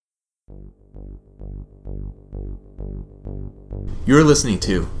You're listening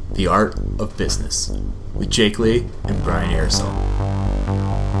to The Art of Business with Jake Lee and Brian Aersol.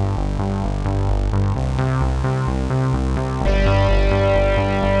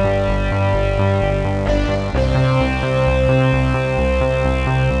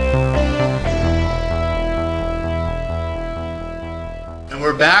 And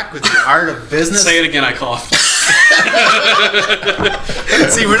we're back with The Art of Business. Say it again, I coughed.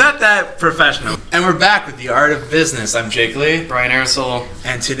 See, we're not that professional. And we're back with The Art of Business. I'm Jake Lee. Brian Aersol.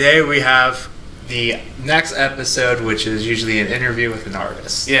 And today we have the next episode, which is usually an interview with an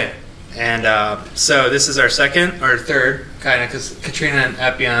artist. Yeah. And so this is our second or third, kind of, because Katrina and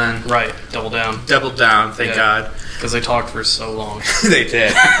Epion Right. Doubled down. doubled down, thank God. Because they talked for so long. They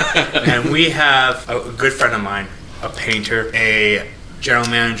did. And we have a good friend of mine, a painter, a general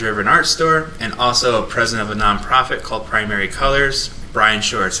manager of an art store, and also a president of a nonprofit called Primary Colors, Brian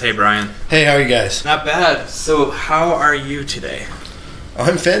Shorts. Hey, Brian. Hey, how are you guys? Not bad. So how are you today?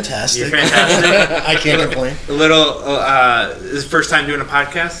 I'm fantastic. You're fantastic. I can't complain. A little, this is the first time doing a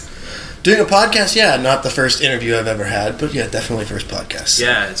podcast? Doing a podcast, yeah, not the first interview I've ever had, but yeah, definitely first podcast.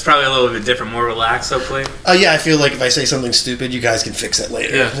 Yeah, it's probably a little bit different, more relaxed, hopefully. Yeah, I feel like if I say something stupid, you guys can fix it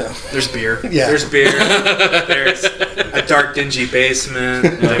later. Yeah. So. There's beer. Yeah. There's beer. There's a dark, dingy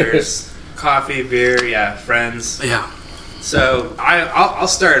basement. There's coffee, beer, yeah, friends. Yeah. So I'll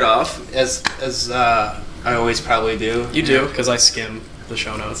start off as I always probably do. You do, because I skim the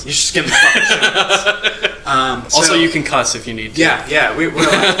show notes. You should skim the fucking show notes. Also, you can cuss if you need to. Yeah.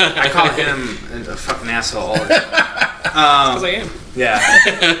 I call him a fucking asshole all the time. Because I am.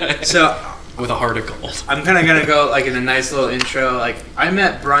 Yeah. So With a heart of gold. I'm kind of gonna go like in a nice little intro. Like I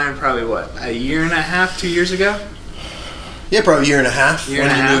met Brian probably a year and a half, 2 years ago. Yeah, probably a year and a half Year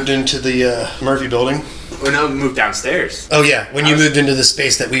when and a you half. moved into the Murphy building. Well, no, we moved downstairs. Oh yeah, when you moved into the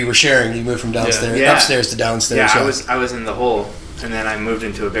space that we were sharing, you moved from downstairs, Yeah. upstairs to downstairs. Yeah, I was in the hole, and then I moved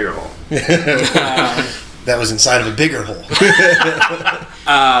into a bigger hole. That was inside of a bigger hole.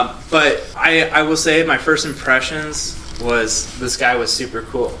 But I will say my first impressions was this guy was super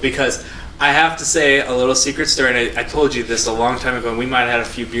cool, because I have to say a little secret story, and I told you this a long time ago, and we might have had a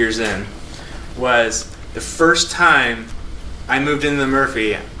few beers in, was the first time I moved into the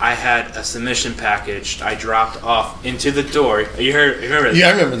Murphy, I had a submission package I dropped off into the door. You remember this? Yeah,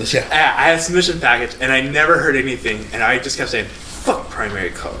 I remember this, yeah. I had a submission package, and I never heard anything, and I just kept saying, fuck Primary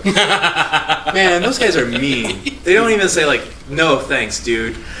Colors. Man, those guys are mean. They don't even say, like, no thanks,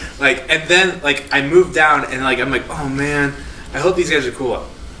 dude. Like, and then, like, I moved down, and, like, I'm like, oh, man, I hope these guys are cool.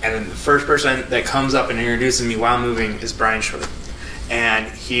 And then the first person that comes up and introduces me while moving is Brian Shorley. And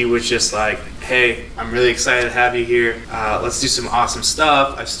he was just like, hey, I'm really excited to have you here. Let's do some awesome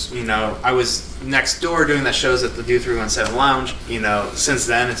stuff. I was next door doing the shows at the Do 317 Lounge. Since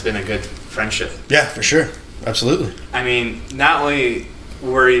then, it's been a good friendship. Yeah, for sure. Absolutely. I mean, not only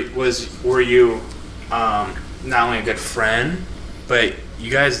were you not only a good friend, but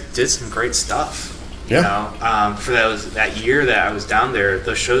you guys did some great stuff. Yeah. For that year that I was down there,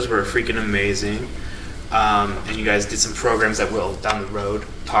 those shows were freaking amazing. And you guys did some programs that we'll down the road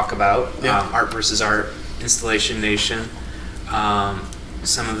talk about. Yeah. Art versus Art, Installation Nation.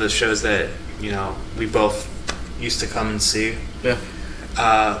 Some of the shows that we both used to come and see. Yeah.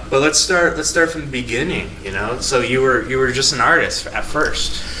 But let's start from the beginning. So you were just an artist at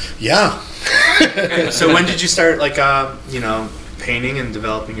first. Yeah. So when did you start painting and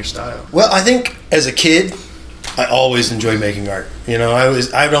developing your style? Well, I think as a kid, I always enjoyed making art.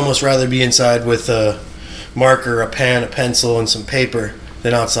 I'd almost rather be inside with a marker, a pen, a pencil, and some paper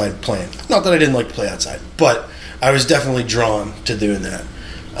than outside playing. Not that I didn't like to play outside, but I was definitely drawn to doing that.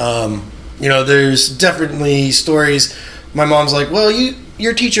 There's definitely stories. My mom's like, well,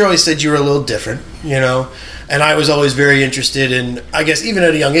 your teacher always said you were a little different, and I was always very interested in, I guess, even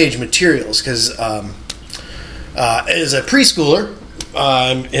at a young age, materials, because as a preschooler,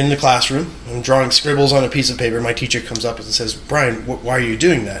 I'm in the classroom, I'm drawing scribbles on a piece of paper. My teacher comes up and says, Brian, why are you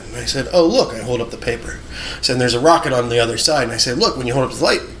doing that? And I said, oh, look, I hold up the paper. I said, there's a rocket on the other side. And I said, look, when you hold up the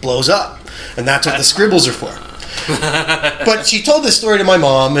light, it blows up. And that's what the scribbles are for. But she told this story to my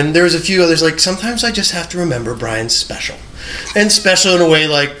mom, and there was a few others, like, sometimes I just have to remember Brian's special. And special in a way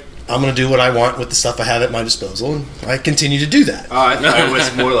like, I'm going to do what I want with the stuff I have at my disposal, and I continue to do that. Oh, I thought it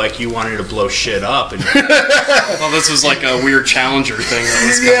was more like you wanted to blow shit up. And Well, this was like a weird Challenger thing that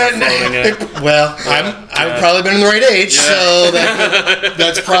was kind of floating in. Well, I've probably been in the right age, so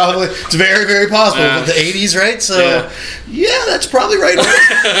that's probably, it's very, very possible. Yeah. But the 80s, right? So, yeah, that's probably right.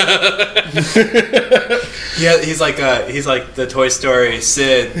 Yeah, he's like the Toy Story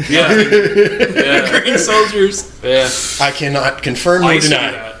Sid. Green soldiers. Yeah. I cannot confirm I or used to do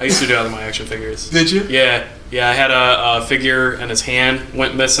deny. that. I used to do that with my action figures. Did you? Yeah. I had a figure and his hand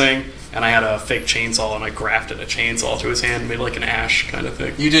went missing, and I had a fake chainsaw, and I grafted a chainsaw to his hand, made like an ash kind of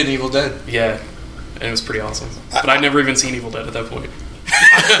thing. You did Evil Dead. Yeah, and it was pretty awesome. But I'd never even seen Evil Dead at that point.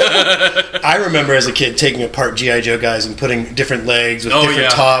 I remember as a kid taking apart G.I. Joe guys and putting different legs with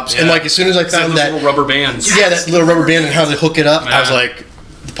different tops. And like as soon as I found that little rubber bands. Yeah, that little rubber band and how to hook it up, I was Yeah. like,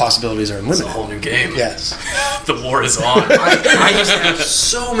 the possibilities are It's unlimited. a whole new game. Yes. The war is on. I used to have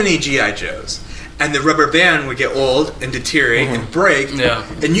so many G.I. Joes. And the rubber band would get old and deteriorate and break. Yeah.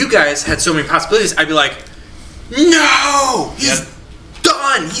 And you guys had so many possibilities. I'd be like, no! He's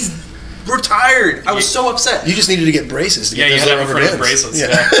done! He's retired! I was so upset. You just needed to get braces to Yeah, get you those had rubber different bands. bracelets.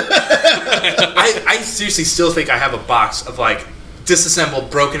 Yeah. I seriously still think I have a box of like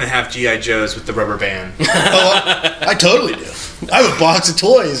disassembled, broken in half G.I. Joes with the rubber band. Oh, I totally do. I have a box of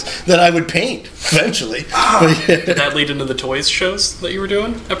toys that I would paint eventually. But, Did that lead into the toys shows that you were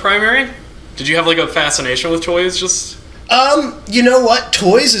doing at Primary? Did you have like a fascination with toys? Just you know what?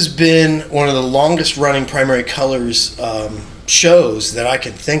 Toys has been one of the longest running Primary Colors shows that I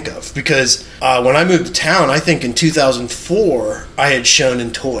can think of, because when I moved to town, I think in 2004, I had shown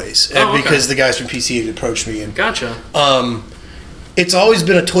in Toys. Oh, okay. Because the guys from PC had approached me. And gotcha. it's always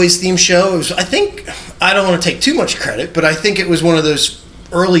been a Toys themed show. It was, I think, I don't want to take too much credit, but I think it was one of those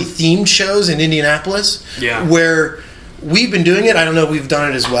early themed shows in Indianapolis where we've been doing it. I don't know if we've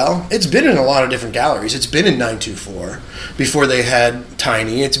done it as well. It's been in a lot of different galleries. It's been in 924 before they had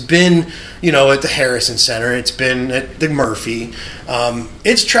Tiny. It's been, at the Harrison Center. It's been at the Murphy.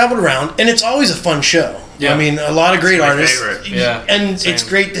 It's traveled around, and it's always a fun show. Yeah. I mean, a lot of great my artists. favorite. Yeah, And same. it's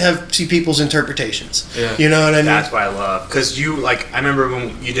great to see people's interpretations. Yeah. You know what I mean? That's what I love. Because I remember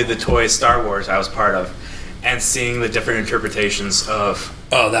when you did the Toys Star Wars I was part of, and seeing the different interpretations of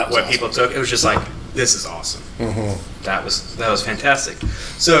that was what awesome. people took, it was just like, this is awesome. Mm-hmm. That was fantastic.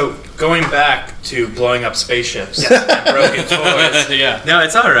 So going back to blowing up spaceships and broken toys. Yeah. No,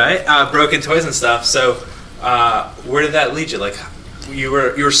 it's all right. Broken toys and stuff. So where did that lead you? Like you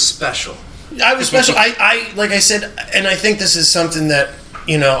were special. I was special. I like I said, and I think this is something that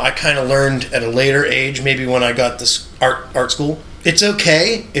I kind of learned at a later age, maybe when I got this art school. It's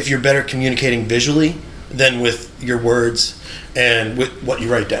okay if you're better communicating visually than with your words and with what you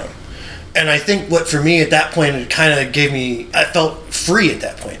write down. And I think what for me at that point, it kind of gave me, I felt free at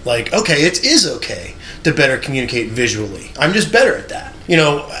that point. Like, okay, it is okay to better communicate visually. I'm just better at that.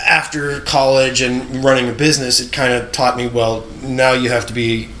 After college and running a business, it kind of taught me, well, now you have to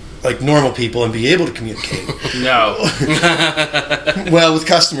be like normal people and be able to communicate. No. Well, with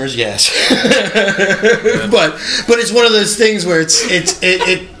customers, yes. but it's one of those things where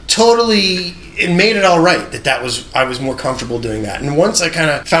it totally, it made it all right that I was more comfortable doing that. And once I kind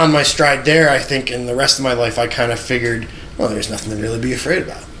of found my stride there, I think in the rest of my life I kind of figured, well, there's nothing to really be afraid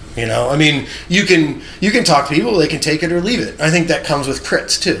about. I mean, you can talk to people, they can take it or leave it. I think that comes with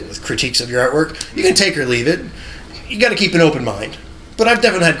crits too, with critiques of your artwork. You can take or leave it. You got to keep an open mind. But I've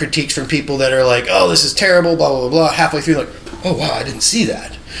definitely had critiques from people that are like, oh, this is terrible, blah, blah, blah, blah. Halfway through, like, oh, wow, I didn't see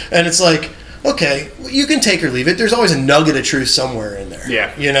that. And it's like, okay, you can take or leave it. There's always a nugget of truth somewhere in there.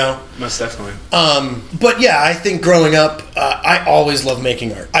 Yeah. Most definitely. But yeah, I think growing up, I always loved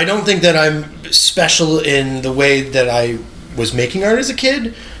making art. I don't think that I'm special in the way that I was making art as a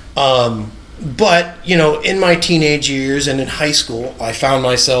kid. But, in my teenage years and in high school, I found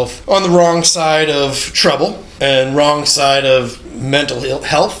myself on the wrong side of trouble and wrong side of mental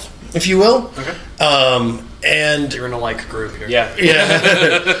health, if you will. Okay. And You're in a like group here. Yeah.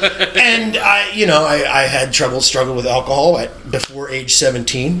 and I had struggle with alcohol before age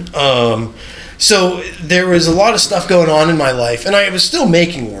 17. So there was a lot of stuff going on in my life, and I was still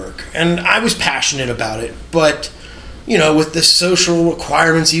making work, and I was passionate about it, but with the social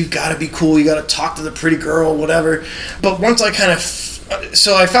requirements, you got to be cool, you got to talk to the pretty girl, whatever. But once I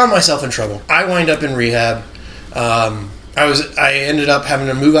so I found myself in trouble. I wind up in rehab. I ended up having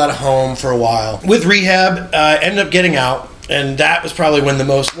to move out of home for a while. With rehab, I ended up getting out, and that was probably when one of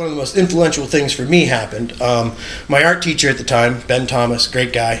the most influential things for me happened. My art teacher at the time, Ben Thomas,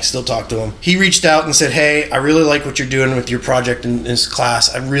 great guy, still talk to him. He reached out and said, hey, I really like what you're doing with your project in this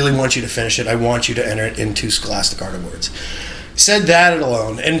class. I really want you to finish it. I want you to enter it into Scholastic Art Awards. Said that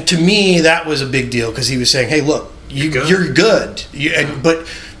alone, and to me, that was a big deal, because he was saying, hey, look, you're good.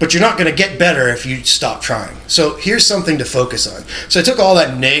 But you're not going to get better if you stop trying. So here's something to focus on. So I took all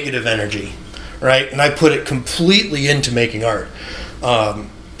that negative energy, right? And I put it completely into making art.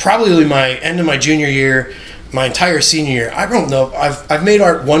 Probably my end of my junior year, my entire senior year. I don't know. I've made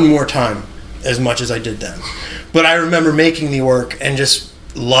art one more time as much as I did then. But I remember making the work and just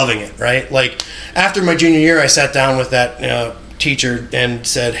loving it, right? Like after my junior year, I sat down with that teacher and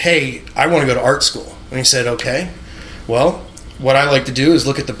said, hey, I want to go to art school. And he said, okay, well, what I like to do is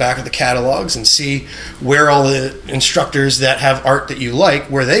look at the back of the catalogs and see where all the instructors that have art that you like,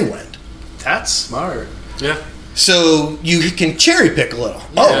 where they went. That's smart. Yeah. So you can cherry pick a little.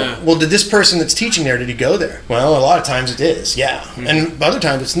 Yeah. Oh, well, did this person that's teaching there, did he go there? Well, a lot of times it is, yeah. Mm-hmm. And other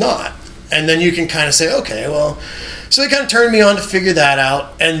times it's not. And then you can kind of say, okay, well, so he kind of turned me on to figure that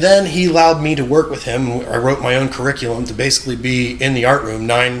out. And then he allowed me to work with him. I wrote my own curriculum to basically be in the art room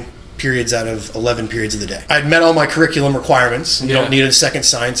 9 periods out of 11 periods of the day. I'd met all my curriculum requirements. You don't need a second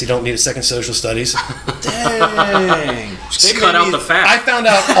science. You don't need a second social studies. Dang. Just cut out the fat. I found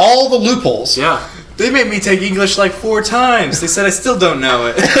out all the loopholes. Yeah. They made me take English like 4 times. They said I still don't know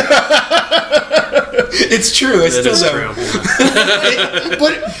it. It's true. I That still is don't. true.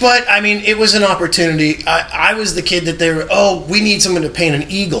 But I mean, it was an opportunity. I was the kid that they were, we need someone to paint an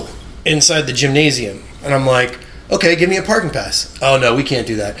eagle inside the gymnasium. And I'm like, okay, give me a parking pass. Oh, no, we can't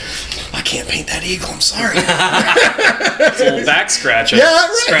do that. I can't paint that eagle. I'm sorry. Full back scratching. Yeah,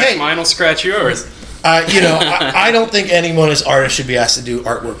 right. Scratch Hey. mine will scratch yours. I don't think anyone as artists should be asked to do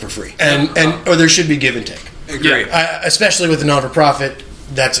artwork for free. Or there should be give and take. Agree. Especially with a non-for-profit,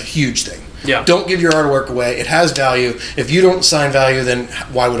 that's a huge thing. Yeah. Don't give your artwork away. It has value. If you don't assign value, then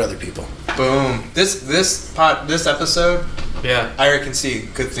why would other people? Boom. This episode, Yeah. I can see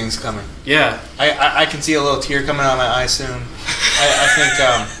good things coming. Yeah. I can see a little tear coming out of my eye soon.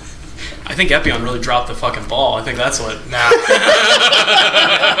 I think Epion really dropped the fucking ball. I think that's what.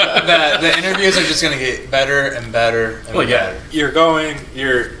 The interviews are just gonna get better and better and Well, yeah.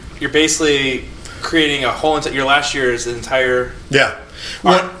 better. You're basically creating a whole your last year's entire Yeah.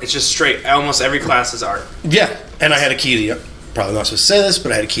 art. It's just straight. Almost every class is art. Yeah, and I had a key to the, probably not supposed to say this,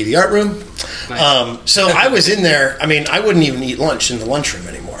 but I had a key to the art room. So I was in there. I mean, I wouldn't even eat lunch in the lunchroom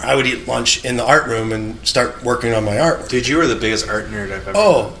anymore. I would eat lunch in the art room and start working on my artwork. Dude, you were the biggest art nerd I've ever.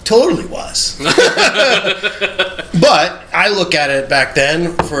 Oh, totally was. But I look at it back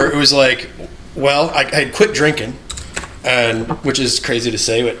then it was like, well, I had quit drinking, and which is crazy to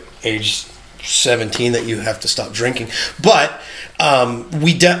say at age 17 that you have to stop drinking. But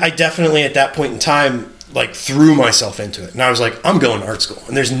I definitely at that point in time like threw myself into it, and I was like, I'm going to art school,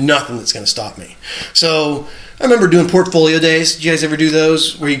 and there's nothing that's going to stop me. So I remember doing portfolio days. Did you guys ever do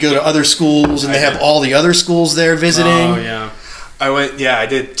those where you go to other schools and they have all the other schools there visiting? Oh yeah. I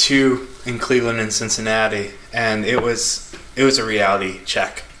did 2 in Cleveland and Cincinnati, and it was a reality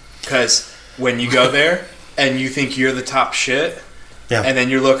check, because when you go there and you think you're the top shit, Yeah. and then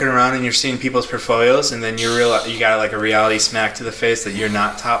you're looking around and you're seeing people's portfolios, and then you got like a reality smack to the face that you're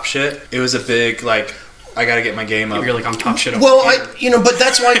not top shit. It was a big like, I got to get my game up. You're like, I'm top shit over Well, here. but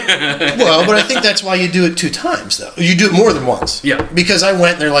that's why. But I think that's why you do it 2 times, though. You do it more than once. Yeah. Because I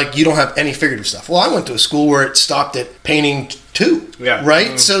went and they're like, you don't have any figurative stuff. Well, I went to a school where it stopped at painting 2. Yeah.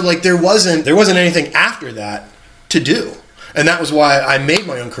 Right. So like there wasn't anything after that to do, and that was why I made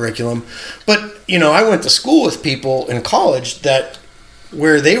my own curriculum. But I went to school with people in college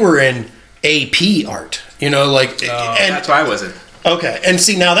where they were in AP art. And That's why I wasn't. okay, and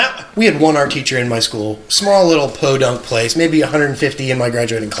see now that we had one art teacher in my school, small little podunk place, maybe 150 in my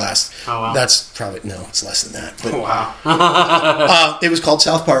graduating class. Oh, wow. That's probably it's less than that. But Wow. it was called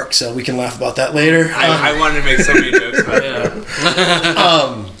South Park, so we can laugh about that later. I wanted to make so many jokes about it.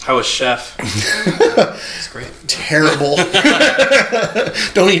 Yeah. I was chef. It's great. Terrible.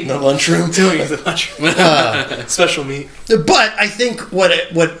 Don't eat in the lunchroom. Doing the lunchroom. Special meat. But I think what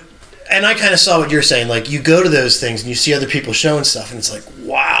and I kind of saw what you're saying. Like you go to those things and you see other people showing stuff, and it's like,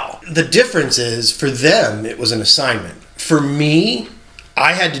 wow. The difference is for them, it was an assignment. For me,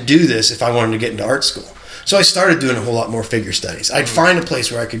 I had to do this if I wanted to get into art school. So I started doing a whole lot more figure studies. I'd find a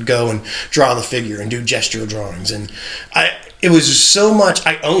place where I could go and draw the figure and do gestural drawings, and it was so much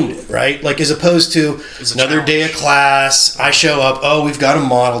I owned it, right? Like as opposed to another day of class, I show up, oh, we've got a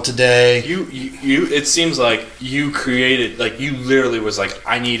model today. You it seems like you created, like you literally was like,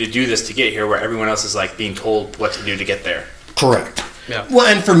 I need to do this to get here, where everyone else is like being told what to do to get there. Correct. Yeah. Well,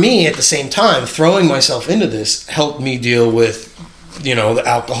 and for me at the same time, throwing myself into this helped me deal with, the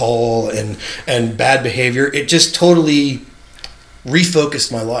alcohol and bad behavior. It just totally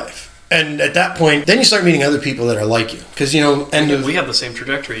refocused my life. And at that point, then you start meeting other people that are like you. Because, We had the same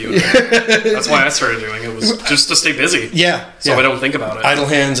trajectory. You and I. That's why I started doing it, was just to stay busy. Yeah. So I don't think about it. Idle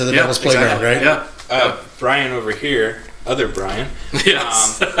hands are the devil's playground, exactly. right? Yeah. Brian over here, other Brian.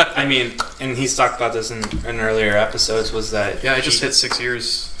 Yes. I mean, and he's talked about this in earlier episodes. Was that Yeah, I just hit 6 years.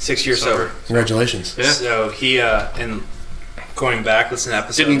 6 years sober. Congratulations. Yeah. So he and going back, listen to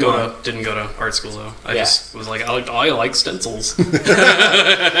episode. Didn't go to art school though. I just was like, I like stencils.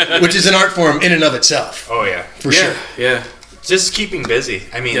 Which is an art form in and of itself. Oh yeah, For sure. Yeah. just keeping busy.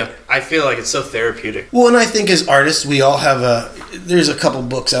 I mean, Yeah. I feel like it's so therapeutic. Well, and I think as artists, we all have there's a couple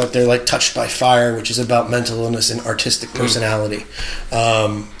books out there like Touched by Fire, which is about mental illness and artistic personality.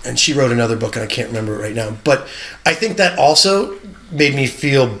 And she wrote another book, and I can't remember it right now. But I think that also made me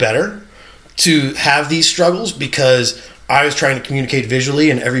feel better to have these struggles because I was trying to communicate visually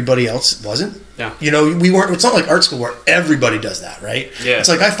and everybody else wasn't. Yeah. You know, it's not like art school where everybody does that, right? Yeah. It's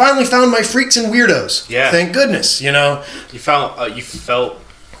like, I finally found my freaks and weirdos. Yeah. Thank goodness, you know? You felt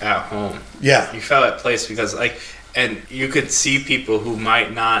at home. Yeah. You felt at place because and you could see people who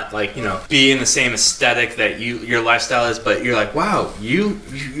might not be in the same aesthetic that your lifestyle is, but you're like, wow, you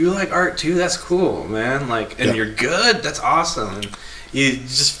like art too? That's cool, man. Like, and Yeah. you're good. That's awesome. And you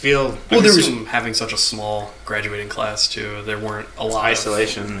just feel Well, there was having such a small graduating class too. There weren't a lot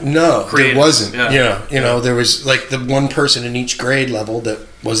isolation. No, Creatives, there wasn't. yeah. You know, there was like the one person in each grade level that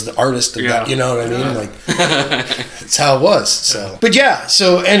was the artist of that, you know what I mean? Like, that's how it was. So, but yeah,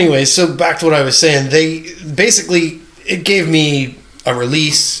 so anyway, so back to what I was saying, it gave me a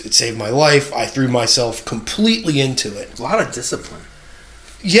release. It saved my life. I threw myself completely into it. A lot of discipline.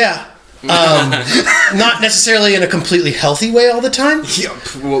 Yeah. Not necessarily in a completely healthy way all the time. Yeah,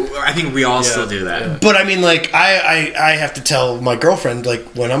 well, I think we all still do that. Yeah. But I mean, like, I have to tell my girlfriend, like,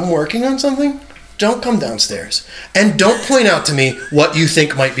 when I'm working on something, don't come downstairs. And don't point out to me what you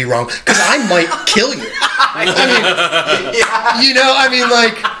think might be wrong, because I might kill you. I mean,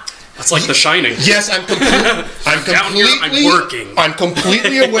 like... It's like The Shining. Yes, I'm Down here, I'm working. I'm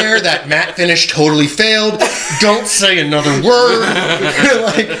completely aware that matte finish totally failed. Don't say another word.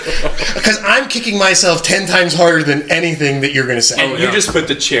 Because I'm kicking myself 10 times harder than anything that you're going to say. And you just put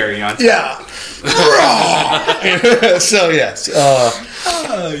the cherry on top. Yeah. So yes.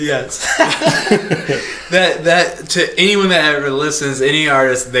 Oh yes. that to anyone that ever listens, any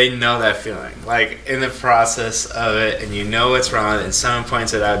artist, they know that feeling. Like in the process of it, and you know what's wrong, and someone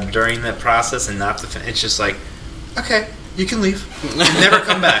points it out during that process, and not the. It's just like, okay, you can leave. Never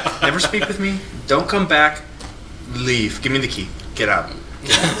come back. Never speak with me. Don't come back. Leave. Give me the key. Get out.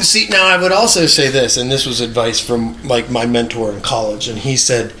 See, now I would also say this, and this was advice from like my mentor in college, and he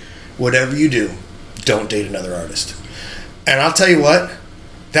said, whatever you do, don't date another artist. And I'll tell you what,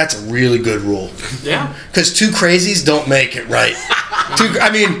 that's a really good rule. Yeah. Because two crazies don't make it right.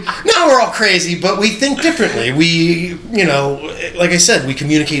 No, we're all crazy, but we think differently. We, like I said, we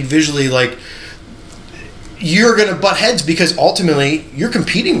communicate visually. Like, you're going to butt heads because ultimately you're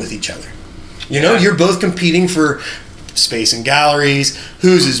competing with each other. You're both competing for space in galleries.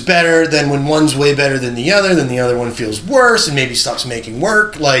 Whose is better? Then when one's way better than the other one feels worse and maybe stops making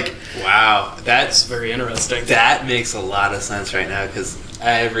work. Like, wow, That's very interesting. that makes a lot of sense right now because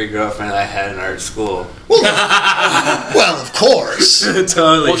every girlfriend I had in art school. well, of course.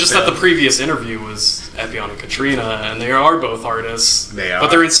 Totally. Well, just that the previous interview was Epion and Katrina, and they are both artists. They are. But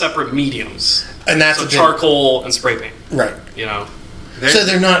they're in separate mediums. And that's So the thing. charcoal and spray paint. Right. So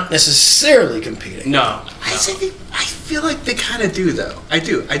they're not necessarily competing. No. I feel like they kind of do though. I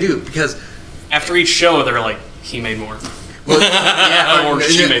do because After each show, they're like, he made more. yeah, Or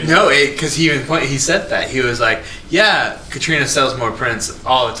she made no, because he said that he was like, yeah, Katrina sells more prints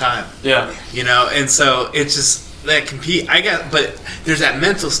all the time. Yeah. And so it's just that compete. But there's that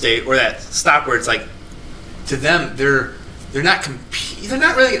mental state or that stop where it's like, to them they're not competing. They're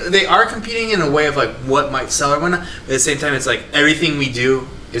not really. They are competing in a way of like what might sell or whatnot. But at the same time, it's like everything we do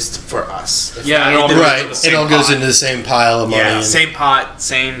is for us. It's Yeah, not it all individual. goes into the It same all goes pot. into the same pile of money. Yeah, and- same pot,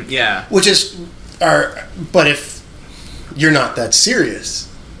 same Which is, but if you're not that serious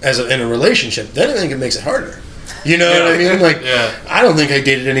in a relationship, then I think it makes it harder. You know what I mean? Like, Yeah. I don't think I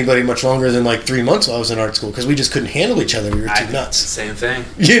dated anybody much longer than like 3 months while I was in art school because we just couldn't handle each other. We were too nuts. Same thing.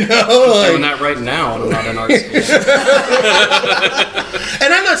 You know? Doing Like, that right now, and I'm not in art school.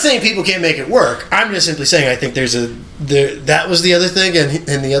 and I'm not saying people can't make it work. I'm just simply saying I think that was the other thing,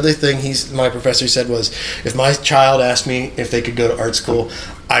 and the other thing my professor said was, if my child asked me if they could go to art school,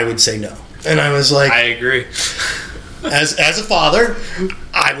 I would say no. And I was like, I agree. as a father,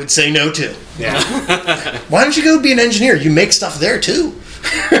 I would say no too. Yeah. Why don't you go be an engineer? You make stuff there too.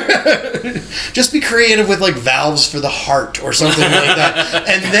 Just be creative with like valves for the heart or something like that,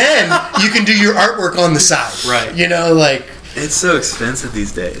 and then you can do your artwork on the side. Right. Like It's so expensive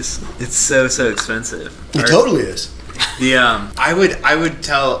these days. It's so expensive. it totally is. I would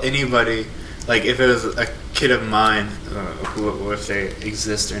tell anybody, like, if it was a kid of mine, who if they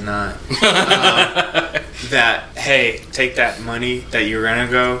exist or not, that, hey, take that money that you're going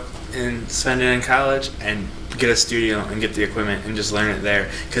to go and spend it in college and get a studio and get the equipment and just learn it there.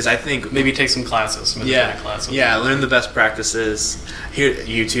 Because I think... Maybe take some classes. Some independent classes. Yeah, learn the best practices. Here,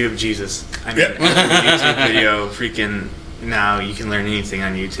 YouTube, Jesus. I mean, every YouTube video, freaking... Now you can learn anything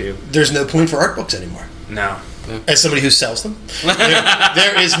on YouTube. There's no point for art books anymore. No. As somebody who sells them,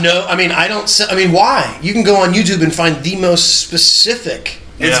 there is no. I mean, I don't. I mean, why? You can go on YouTube and find the most specific.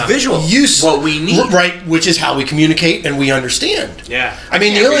 It's visual. Use what we need, right? Which is how we communicate and we understand. Yeah. I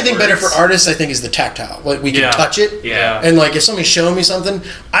mean, the only thing better for artists, I think, is the tactile. Like we can touch it. Yeah. And like, if somebody's showing me something,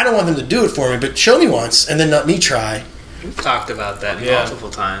 I don't want them to do it for me, but show me once and then let me try. We've talked about that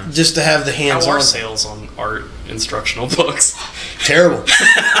multiple times. Just to have the hands-on. How are sales on art instructional books? Terrible.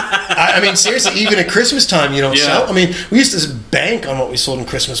 I mean, seriously, even at Christmas time, you don't sell. I mean, we used to bank on what we sold in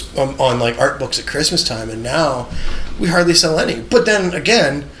Christmas on like art books at Christmas time, and now we hardly sell any. But then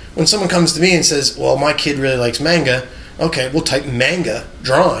again, when someone comes to me and says, "Well, my kid really likes manga," okay, we'll type manga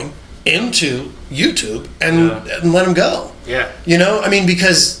drawing into YouTube and let them go. Yeah. You know, I mean,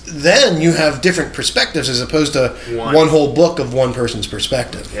 because then you have different perspectives as opposed to one whole book of one person's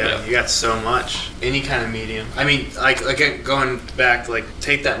perspective. Yeah, you got so much. Any kind of medium. I mean, like going back, like,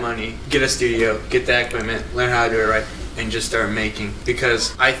 take that money, get a studio, get that equipment, learn how to do it right, and just start making.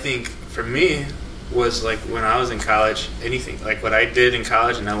 Because I think, for me, was like when I was in college, anything. Like what I did in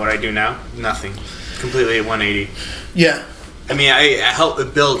college and now what I do now, nothing. Completely at 180. Yeah. I mean, I helped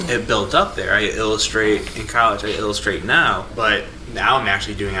it built up there. I illustrate in college. I illustrate now, but now I'm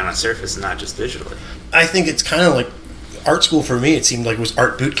actually doing it on a surface and not just digitally. I think it's kind of like art school for me. It seemed like it was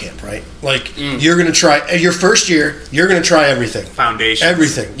art boot camp, right? Like you're going to try your first year. You're going to try everything, foundation,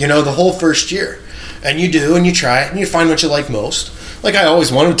 everything. You know, the whole first year, and you do, and you try it, and you find what you like most. Like I always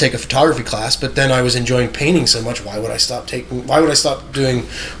wanted to take a photography class, but then I was enjoying painting so much. Why would I stop doing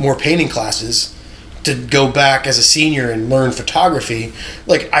more painting classes? To go back as a senior and learn photography,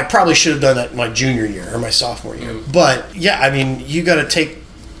 like I probably should have done that my junior year or my sophomore year. But yeah, I mean, you got to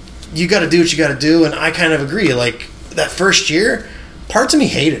do what you got to do, and I kind of agree. Like that first year, parts of me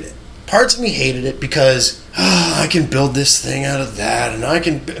hated it. Parts of me hated it because I can build this thing out of that, and I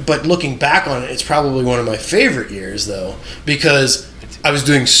can. But looking back on it, it's probably one of my favorite years, though, because I was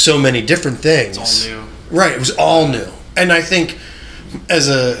doing so many different things. It's all new, right? It was all new, and I think as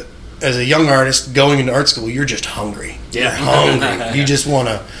a young artist going into art school, you're just hungry. Yeah. You're hungry. You just want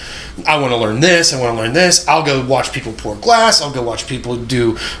to, I want to learn this, I want to learn this. I'll go watch people pour glass. I'll go watch people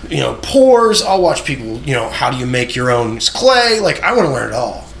do, pours. I'll watch people, how do you make your own clay? Like, I want to learn it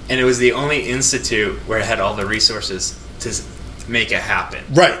all. And it was the only institute where it had all the resources to make it happen.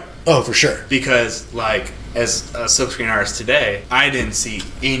 Right. Oh, for sure. Because, like, as a silkscreen artist today, I didn't see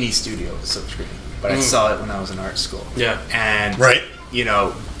any studio with silkscreen. But I saw it when I was in art school. Yeah. And... Right.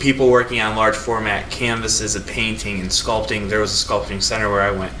 People working on large format canvases of painting and sculpting. There was a sculpting center where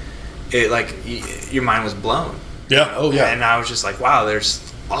I went. It your mind was blown. Yeah. Oh yeah. And I was just like, wow, there's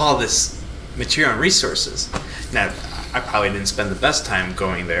all this material and resources. Now, I probably didn't spend the best time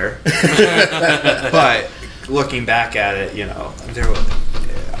going there, but looking back at it, there was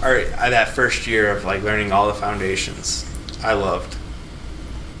that first year of like learning all the foundations. I loved.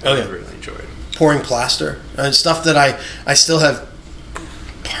 I really enjoyed pouring plaster and stuff that I still have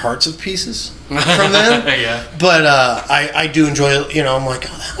parts of pieces from them. Yeah. But I do enjoy it. I'm like,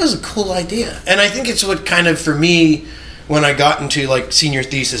 oh, that was a cool idea. And I think it's what kind of, for me, when I got into like senior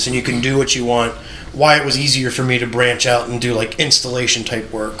thesis and you can do what you want, why it was easier for me to branch out and do like installation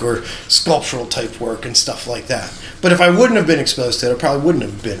type work or sculptural type work and stuff like that. But if I wouldn't have been exposed to it, I probably wouldn't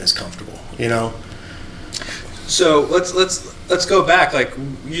have been as comfortable, So let's go back. Like,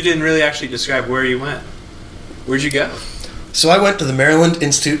 you didn't really actually describe where you went. Where'd you go? So I went to the Maryland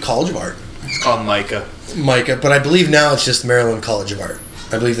Institute College of Art. It's called MICA. But I believe now it's just Maryland College of Art.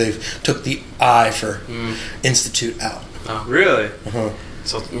 I believe they've took the I for institute out. Oh. Really? Uh-huh.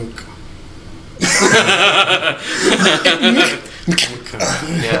 So.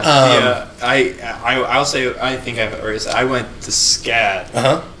 I'll say I think I went to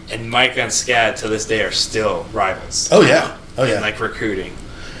SCAD. And MICA and SCAD to this day are still rivals. Oh yeah. In like recruiting.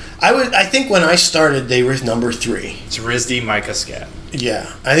 I think when I started, they were number 3. It's RISD, MICA, SCAD.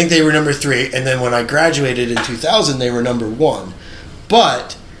 Yeah, I think they were number 3, and then when I graduated in 2000, they were number 1.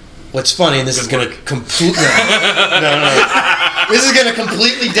 But what's funny, and this is going to completely this is going to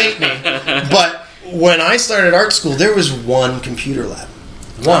completely date me. But when I started art school, there was one computer lab.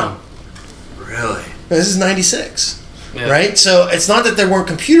 One. Really? This is 96. Yeah. right? So it's not that there weren't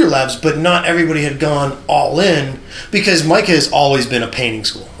computer labs, but not everybody had gone all in, because Micah has always been a painting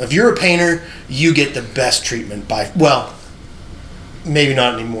school. If you're a painter, you get the best treatment by, well, maybe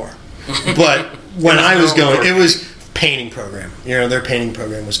not anymore. But when I was going, it was painting program. You know, their painting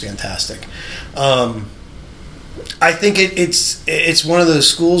program was fantastic. I think it's one of those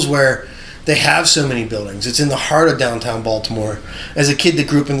schools where they have so many buildings. It's in the heart of downtown Baltimore. As a kid that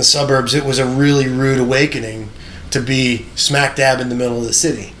grew up in the suburbs, it was a really rude awakening to be smack dab in the middle of the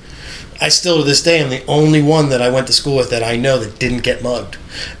city. I still, to this day, am the only one that I went to school with that I know that didn't get mugged.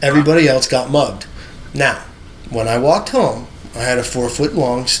 Everybody else got mugged. Now, when I walked home, I had a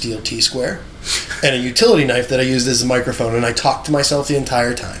 4-foot-long steel T-square and a utility knife that I used as a microphone, and I talked to myself the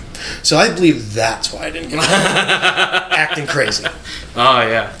entire time. So I believe that's why I didn't get mugged. Acting crazy. Oh,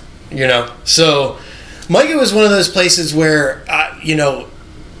 yeah. You know, so Micah was one of those places where, you know,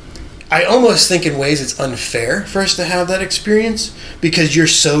 I almost think in ways it's unfair for us to have that experience, because you're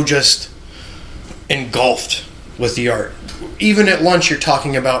so just engulfed with the art. Even at lunch, you're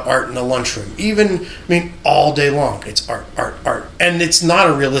talking about art in the lunchroom. All day long, it's art, art, art. And it's not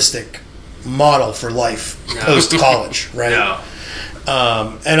a realistic model for life post-college, right? No.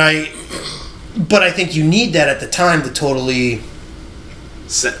 But I think you need that at the time to totally...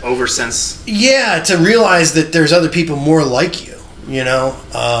 Oversense. Yeah, to realize that there's other people more like you, you know?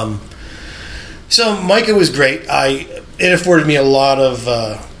 So Micah was great. It afforded me a lot of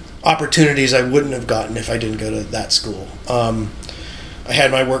opportunities I wouldn't have gotten if I didn't go to that school. I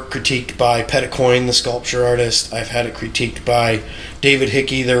had my work critiqued by Petticoin, the sculpture artist. I've had it critiqued by David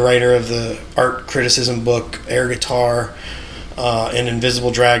Hickey, the writer of the art criticism book Air Guitar and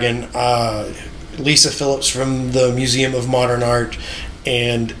Invisible Dragon, Lisa Phillips from the Museum of Modern Art,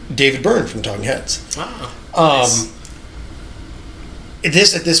 and David Byrne from Talking Heads. Wow. Nice.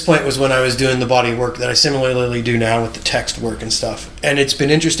 This at this point was when I was doing the body work that I similarly do now with the text work and stuff. And it's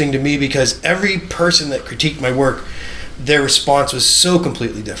been interesting to me because every person that critiqued my work, their response was so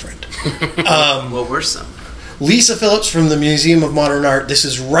completely different. What were some? Lisa Phillips from the Museum of Modern Art, this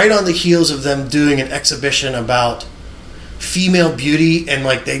is right on the heels of them doing an exhibition about female beauty, and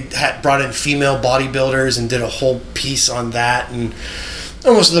like they had brought in female bodybuilders and did a whole piece on that, and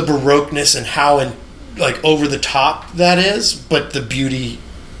almost the baroqueness and how like over the top that is, but the beauty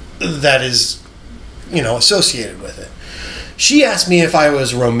that is, you know, associated with it. She asked me if I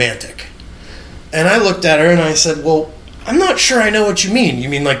was romantic, and I looked at her and I said, well, I'm not sure I know what you mean. You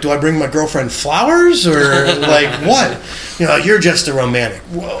mean like, do I bring my girlfriend flowers, or like what? You know, you're just a romantic.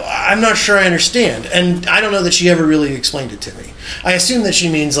 Well, I'm not sure I understand, and I don't know that she ever really explained it to me. I assume that she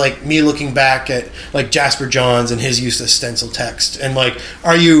means like me looking back at like Jasper Johns and his use of stencil text, and like,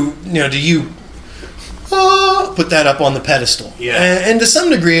 are you, you know, do you put that up on the pedestal? Yeah. And to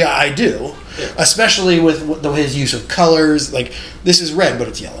some degree, I do, especially with his use of colors. Like, this is red, but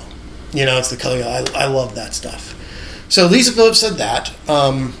it's yellow. You know, it's the color. I love that stuff. So Lisa Phillips said that.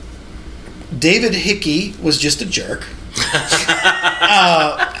 David Hickey was just a jerk.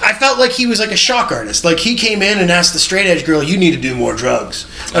 I felt like he was like a shock artist. Like, he came in and asked the straight edge girl, you need to do more drugs.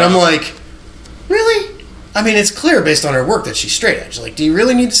 And I'm like, really? I mean, it's clear based on her work that she's straight edge. Like, do you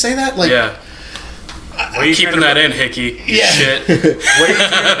really need to say that? Like, yeah. I'm keeping that in, Hickey. You Yeah. shit. What are you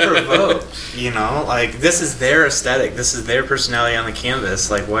trying to provoke? You know, like, this is their aesthetic. This is their personality on the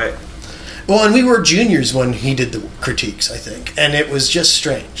canvas. Like, what? Well, and we were juniors when he did the critiques, I think. And it was just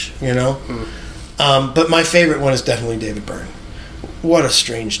strange, you know? But my favorite one is definitely David Byrne. What a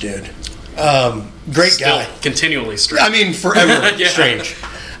strange dude. Great Still guy. continually strange. I mean, forever Yeah. strange.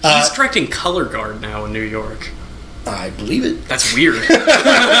 He's directing Color Guard now in New York. I believe it. That's weird.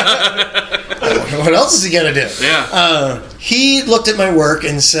 What else is he going to do? Yeah. He looked at my work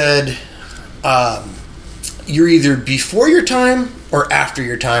and said, you're either before your time or after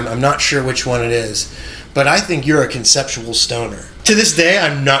your time. I'm not sure which one it is, but I think you're a conceptual stoner. To this day,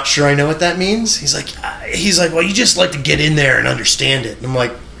 I'm not sure I know what that means. He's like, well, you just like to get in there and understand it. And I'm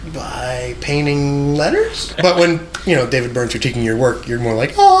like, by painting letters? But when, you know, David Byrne's critiquing your work, you're more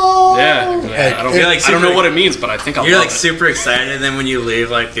like, oh. Yeah. I don't, You're like I don't know super- what it means, but I think I'll You're love like it. super excited, and then when you leave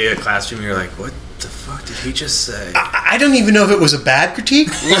like the classroom, you're like, what the fuck did he just say? I don't even know if it was a bad critique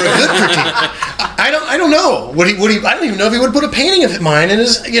or a good critique. I don't know. I don't even know if he would put a painting of mine in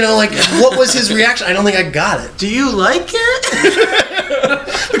his, you know, like, what was his reaction? I don't think I got it. Do you like it?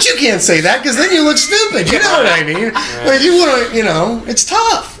 But you can't say that, because then you look stupid. You know what I mean? Like, you want to, you know, it's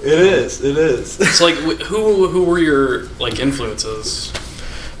tough. It is. So, like, who were your, like, influences?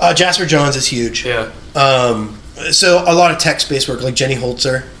 Jasper Johns is huge. Yeah. So a lot of text-based work, like Jenny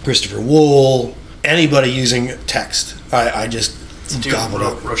Holzer, Christopher Wool, anybody using text, I just Dude, gobbled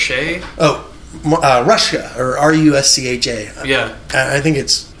up. Rocher? Oh, Ruscha, or Ruscha. Yeah. I think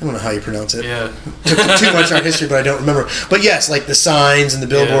it's, I don't know how you pronounce it. Yeah. Took too much art history, but I don't remember. But yes, like the signs and the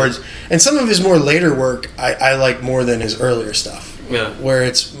billboards, and some of his more later work I like more than his earlier stuff. Yeah. Where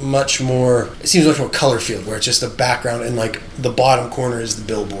it's much more, it seems much more color field, where it's just a background and like the bottom corner is the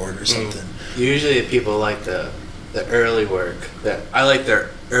billboard or something. Usually people like the early work. I like their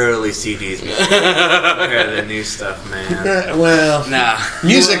early CDs compared to the new stuff, man. Well, Nah.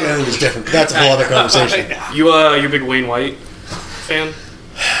 music I think is different. That's a whole other conversation. You a big Wayne White fan?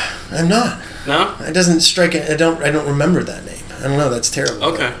 I'm not. No? It doesn't strike it. I don't remember that name. I don't know. That's terrible.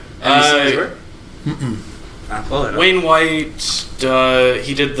 Okay. Have you seen his work? I'll pull it up. Wayne White,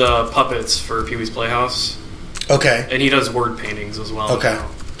 he did the puppets for Pee-wee's Playhouse, Okay. and he does word paintings as well. Okay. Now,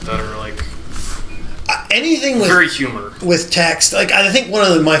 that are like Anything very humor. with text, like I think one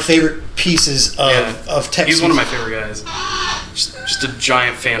of my favorite pieces of text. He's one of my favorite guys. Just a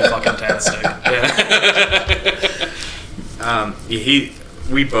giant fan fucking tastic. Yeah. He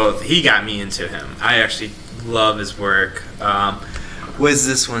got me into him. I actually love his work. What does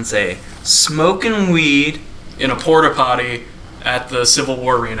this one say? Smoking weed In a porta potty at the Civil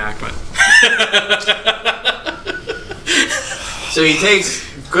War reenactment. So he takes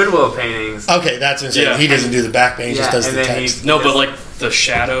Goodwill paintings. Okay, that's insane. Yeah. He doesn't do the back paint. He just Yeah, does and the then text. No, but like the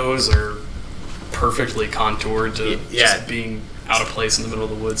shadows are perfectly contoured to Yeah. just being out of place in the middle of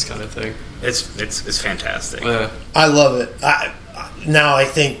the woods kind of thing. It's fantastic. Yeah. I love it. Now I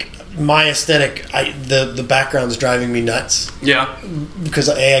think my aesthetic, the background's driving me nuts Yeah. because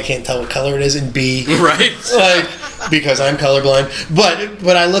A, I can't tell what color it is, and B, Right. like because I'm colorblind.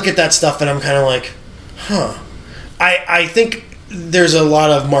 But I look at that stuff and I'm kind of like, huh. I think there's a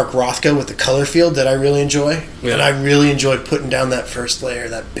lot of Mark Rothko with the color field that I really enjoy, Yeah. and I really enjoy putting down that first layer,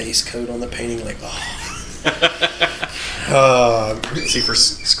 that base coat on the painting. Like, See, for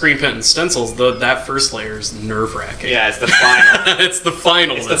screen print and stencils, that first layer is nerve wracking. Yeah, it's the final. It's the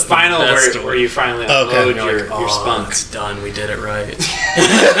final. It's the that's final best where you finally upload your spunk. It's done. We did it right.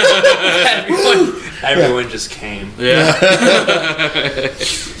 Everyone just came. Yeah.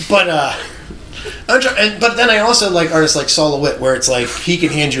 but but then I also like artists like Saul LeWitt, where it's like he can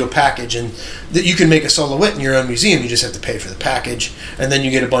hand you a package and that you can make a Saul LeWitt in your own museum. You just have to pay for the package, and then you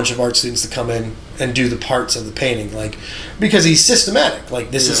get a bunch of art students to come in and do the parts of the painting, like because he's systematic.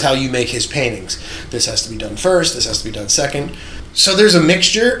 Like this is how you make his paintings. This has to be done first. This has to be done second. So there's a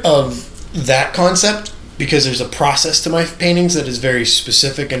mixture of that concept because there's a process to my paintings that is very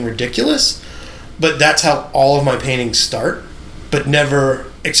specific and ridiculous. But that's how all of my paintings start. But never,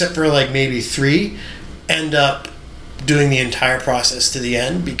 except for like maybe 3, end up doing the entire process to the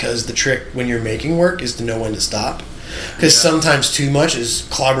end, because the trick when you're making work is to know when to stop. Because sometimes too much is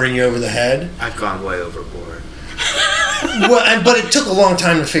clobbering you over the head. I've gone way overboard. But it took a long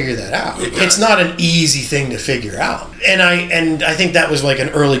time to figure that out. It's not an easy thing to figure out. And I think that was like an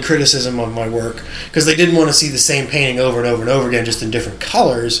early criticism of my work, because they didn't want to see the same painting over and over and over again, just in different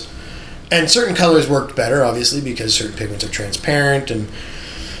colors. And certain colors worked better, obviously, because certain pigments are transparent. And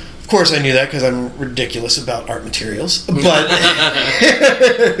of course I knew that because I'm ridiculous about art materials. But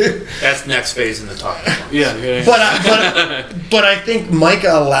That's next phase in the talk. Yeah. but I think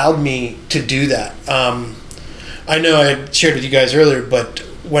Micah allowed me to do that. I know I shared with you guys earlier, but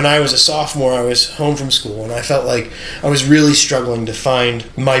when I was a sophomore, I was home from school, and I felt like I was really struggling to find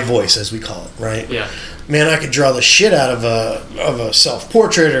my voice, as we call it, right? Yeah. Man, I could draw the shit out of a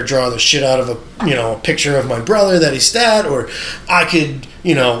self-portrait, or draw the shit out of a picture of my brother that he stabbed, or I could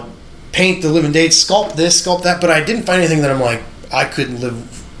paint the living dates, sculpt this, sculpt that, but I didn't find anything that I'm like I couldn't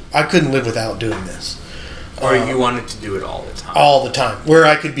live without doing this. Or you wanted to do it all the time. All the time, where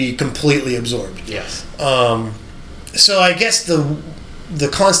I could be completely absorbed. Yes. So I guess the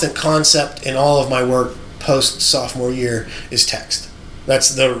constant concept in all of my work post sophomore year is text.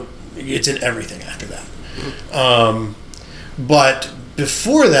 It's in everything after that. But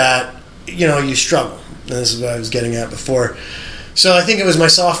before that, you struggle. And this is what I was getting at before. So I think it was my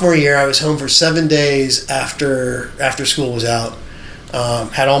sophomore year. I was home for 7 days after school was out.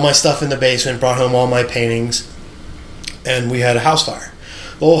 Had all my stuff in the basement, brought home all my paintings, and we had a house fire.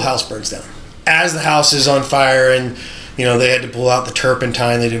 The whole house burns down. As the house is on fire, and they had to pull out the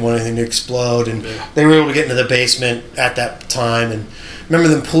turpentine. They didn't want anything to explode, and they were able to get into the basement at that time. And I remember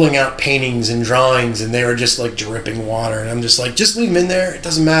them pulling out paintings and drawings, and they were just like dripping water. And I'm just like, just leave them in there. It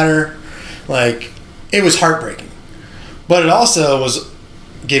doesn't matter. Like, it was heartbreaking, but it also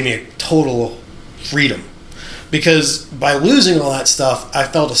gave me a total freedom, because by losing all that stuff, I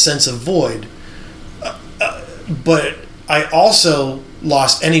felt a sense of void. But I also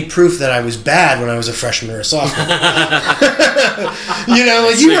lost any proof that I was bad when I was a freshman or a sophomore.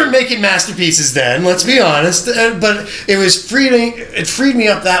 You weren't making masterpieces then, let's be honest. But it freed me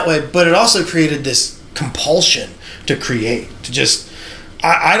up that way, but it also created this compulsion to create, to just,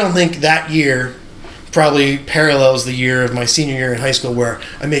 I don't think that year probably parallels the year of my senior year in high school where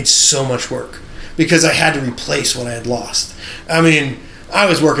I made so much work because I had to replace what I had lost. I mean, I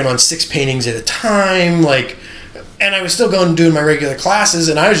was working on 6 paintings at a time, and I was still going and doing my regular classes,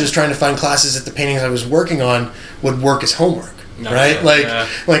 and I was just trying to find classes that the paintings I was working on would work as homework, right? Like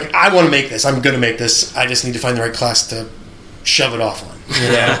I want to make this. I'm going to make this. I just need to find the right class to shove it off on.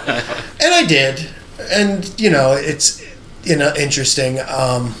 And I did. And, it's, interesting.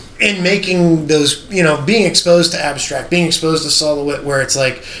 In making those, being exposed to abstract, being exposed to silhouette, where it's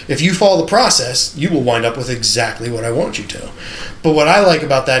like, if you follow the process, you will wind up with exactly what I want you to. But what I like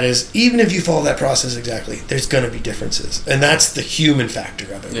about that is, even if you follow that process exactly, there's going to be differences. And that's the human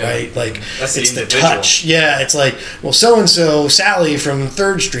factor of it, right? Like, that's it's the individual. touch. Yeah, it's like, well, so-and-so, Sally from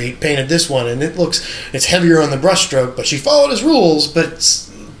 3rd Street painted this one, and it's heavier on the brushstroke, but she followed his rules, but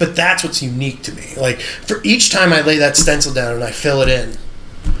that's what's unique to me. Like, for each time I lay that stencil down and I fill it in,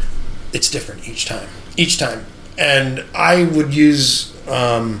 it's different each time. And I would use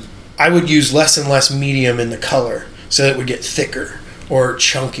less and less medium in the color so that it would get thicker or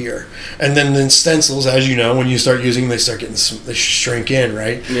chunkier. And then the stencils, as you know, when you start using them, they shrink in,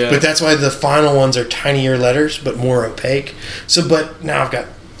 right? Yeah. But that's why the final ones are tinier letters but more opaque. But now I've got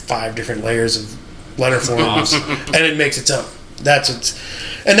 5 different layers of letter forms, and it makes its own. That's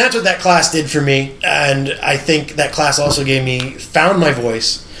what that class did for me. And I think that class also found my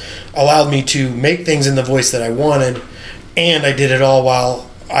voice, allowed me to make things in the voice that I wanted, and I did it all while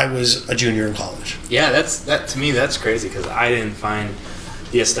I was a junior in college. Yeah, that to me that's crazy because I didn't find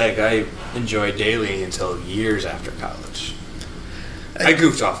the aesthetic I enjoyed daily until years after college. I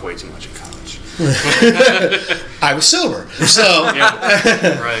goofed off way too much in college. I was sober, so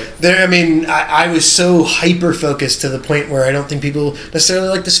right. I was so hyper focused to the point where I don't think people necessarily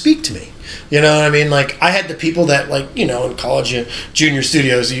like to speak to me. You know what I mean? Like, I had the people that, in college, junior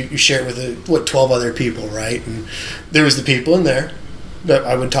studios, you share it with 12 other people, right? And there was the people in there that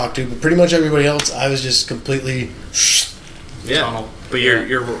I would talk to, but pretty much everybody else, I was just completely tunnel. But you're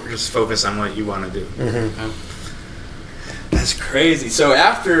just focused on what you want to do. Mm-hmm. Yeah. That's crazy. So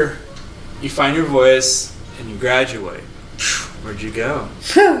after you find your voice and you graduate, where'd you go?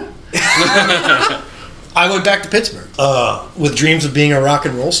 I went back to Pittsburgh with dreams of being a rock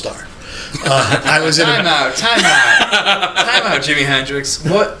and roll star. I was Time out, Jimi Hendrix.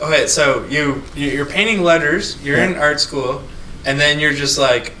 What? Okay, so you're painting letters. You're in art school, and then you're just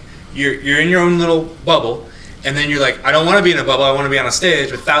like you're in your own little bubble, and then you're like, I don't want to be in a bubble. I want to be on a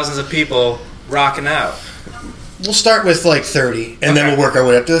stage with thousands of people rocking out. We'll start with 30, and then we'll work our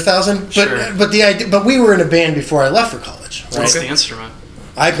way up to 1,000. Sure. But the idea, but we were in a band before I left for college. Right? What's the instrument?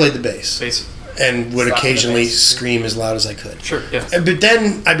 I played the bass. Bass. And would Slap the occasionally bass. scream as loud as I could. Sure. Yeah. But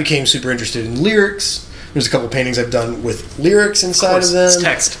then I became super interested in lyrics. There's a couple paintings I've done with lyrics inside of them. It's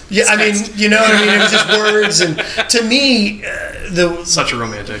text. Yeah, It's text. I mean, you know what I mean? It was just words. And to me, Such a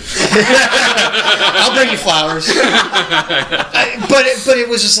romantic. I'll bring you flowers. But it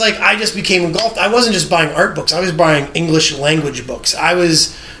was just like, I just became engulfed. I wasn't just buying art books. I was buying English language books. I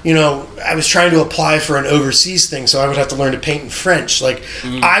was trying to apply for an overseas thing, so I would have to learn to paint in French.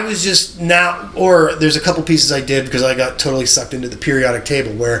 I was just there's a couple pieces I did because I got totally sucked into the periodic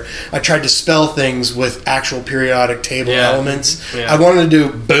table where I tried to spell things with actual periodic table elements. Yeah. I wanted to do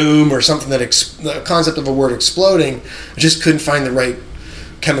boom or something the concept of a word exploding. I just couldn't find the right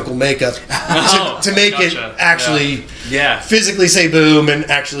chemical makeup to make it actually physically say boom, and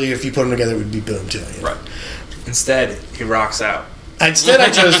actually if you put them together it would be boom too. You know? Right. Instead, he rocks out. Instead, I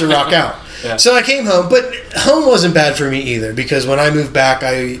chose to rock out. Yeah. So I came home, but home wasn't bad for me either because when I moved back,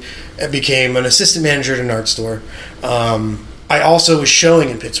 I became an assistant manager at an art store. I also was showing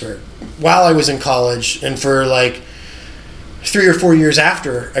in Pittsburgh while I was in college, and for 3 or 4 years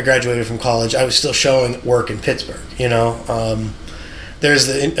after I graduated from college, I was still showing work in Pittsburgh. There's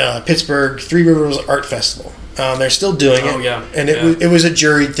the Pittsburgh Three Rivers Art Festival. They're still doing it. Oh, yeah. And it was a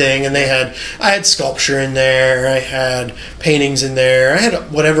juried thing, and I had sculpture in there, I had paintings in there, I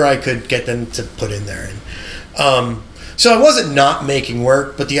had whatever I could get them to put in there. And so I wasn't not making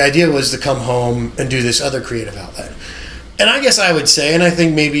work, but the idea was to come home and do this other creative outlet. And I guess I would say, and I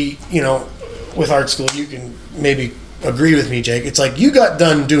think maybe, with art school, you can maybe agree with me, Jake, it's like you got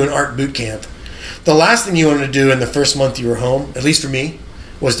done doing art boot camp. The last thing you wanted to do in the first month you were home, at least for me,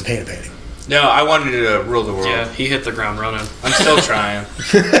 was to paint a painting. No, I wanted to rule the world. Yeah, he hit the ground running. I'm still trying.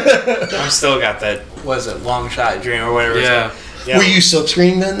 I'm still got that. What is it? Long shot dream or whatever. Yeah. It's called. Yeah. Were you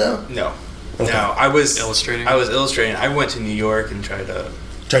silkscreening then, though? No. Okay. No, I was Illustrating? I was illustrating. I went to New York and tried to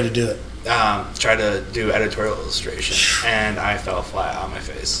Tried to do it. do editorial illustration, and I fell flat on my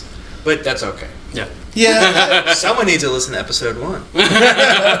face. But that's okay. Yeah, Yeah. Someone needs to listen to episode 1.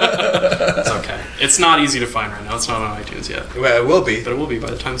 it's okay. It's not easy to find right now. It's not on iTunes yet, Well, it will be. but it will be by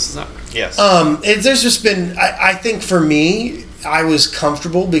the time this is out. Yes. There's just been, I think for me, I was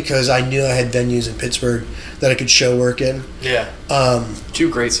comfortable because I knew I had venues in Pittsburgh that I could show work in. yeah. Two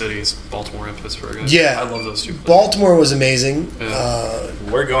great cities, Baltimore and Pittsburgh. Yeah. I love those two places. Baltimore was amazing. Yeah.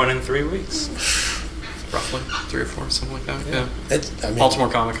 We're going in 3 weeks. Roughly 3 or 4, something like that. Yeah. I mean, Baltimore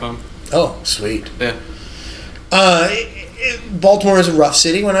Comic Con. Oh, sweet. Yeah. Baltimore is a rough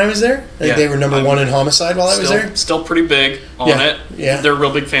city when I was there. I think Yeah. they were number 1 in homicide while I was there. Still pretty big on Yeah, it. yeah. They're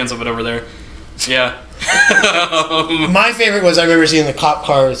real big fans of it over there. Yeah. My favorite was I remember seeing the cop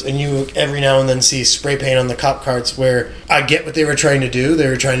cars, and you every now and then see spray paint on the cop carts where I get what they were trying to do. They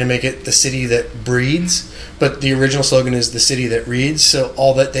were trying to make it the city that breeds, but the original slogan is the city that reads, so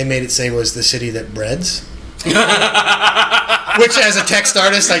all that they made it say was the city that breads. Which, as a text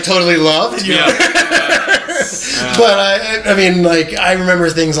artist, I totally loved. Yeah. But I mean, like, I remember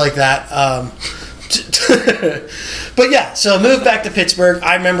things like that. But yeah, so I moved back to Pittsburgh.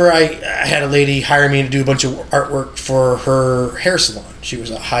 I remember I had a lady hire me to do a bunch of artwork for her hair salon. She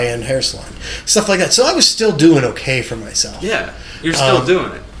was a high-end hair salon. Stuff like that. So I was still doing okay for myself. Yeah. You're still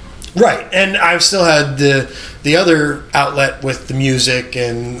doing it. Right. And I still had the other outlet with the music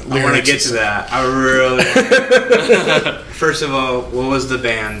and lyrics. I want to get to that. I really. First of all, what was the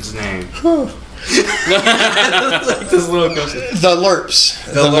band's name? Like this little question. The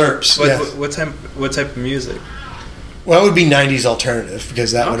Lurps. The Lurps. What, Yeah. what type of music? Well, it would be 90s alternative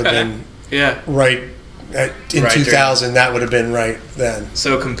because that would have Okay. been Yeah. right in Right 2000. That would have been right then.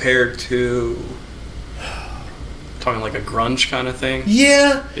 So compared to. Talking like a grunge kind of thing.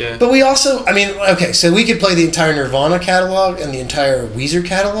 Yeah. Yeah. But we also, I mean, okay, so we could play the entire Nirvana catalog and the entire Weezer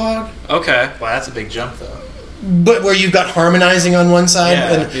catalog, Okay. Wow, that's a big jump, though. but where you've got harmonizing on one side.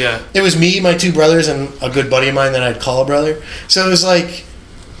 Yeah, and yeah. It was me, my 2 brothers, and a good buddy of mine that I'd call a brother. So it was like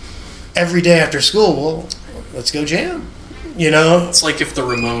every day after school, well, let's go jam. You know? It's like if the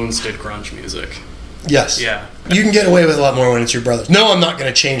Ramones did grunge music. Yes. Yeah. You can get away with a lot more when it's your brothers. No, I'm not going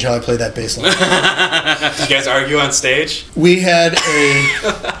to change how I play that bass line. Did you guys argue on stage? We had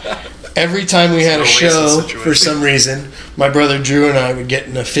every time we had a Oasis show, situation. for some reason, my brother Drew and I would get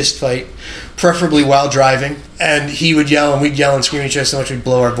in a fist fight, preferably while driving, and he would yell and we'd yell and scream at each other so much we'd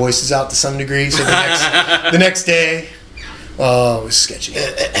blow our voices out to some degree. So the next day, oh, it was sketchy.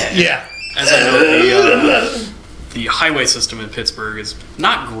 Yeah. As I know, the highway system in Pittsburgh is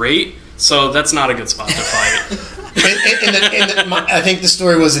not great, so that's not a good spot to fight. I think the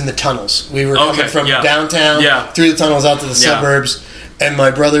story was in the tunnels. We were coming Okay, from yeah. downtown Yeah. through the tunnels out to the Yeah. suburbs, and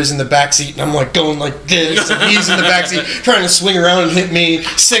my brother's in the backseat, and I'm like going like this, and he's in the backseat trying to swing around and hit me.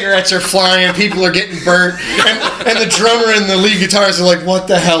 Cigarettes are flying, people are getting burnt, and the drummer and the lead guitarist are like, "What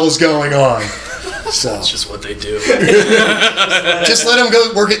the hell is going on?" So It's just what they do. just let them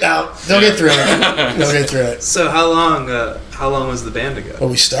go work it out. They'll get through it. They'll get through it. So how long was the band ago? Well,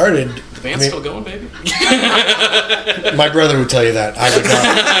 we started. The band's still going, baby? My brother would tell you that. I would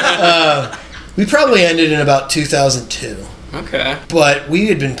not. We probably ended in about 2002. Okay. But we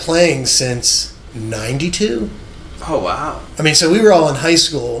had been playing since 92. Oh wow. I mean, so we were all in high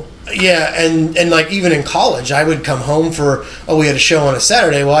school. Yeah, and like even in college, I would come home for, we had a show on a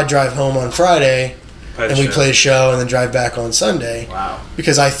Saturday. Well, I'd drive home on Friday, and we'd play a show and then drive back on Sunday. Wow.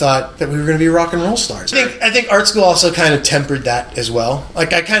 Because I thought that we were going to be rock and roll stars. I think art school also kind of tempered that as well.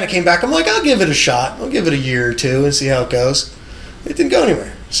 Like, I kind of came back, I'm like, I'll give it a shot. I'll give it a year or two and see how it goes. It didn't go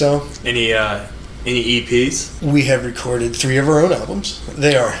anywhere. So Any EPs? we have recorded 3 of our own albums.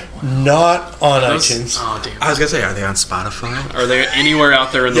 They are not on iTunes. Oh, damn. I was gonna say, are they on Spotify? Are they anywhere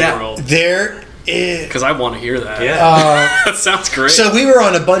out there in the Yeah. world? There is... Because I want to hear that. Yeah. That sounds great. So we were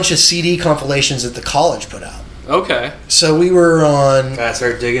on a bunch of CD compilations that the college put out. Okay. So we were on, Gotta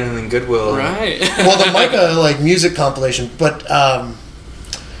start digging in Goodwill. Right. well, the Micah like music compilation, but oh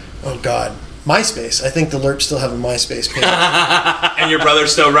god, MySpace. I think the Lurps still have a MySpace page. And your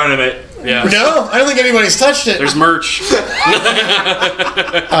brother's still running it. Yeah. No, I don't think anybody's touched it. There's merch.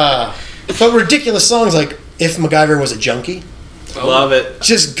 But ridiculous songs like "If MacGyver Was a Junkie," Love it.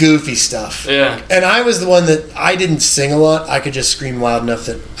 just goofy stuff. Yeah. And I was the one that I didn't sing a lot. I could just scream loud enough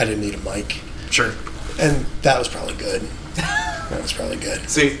that I didn't need a mic, Sure. and that was probably good. That was probably good.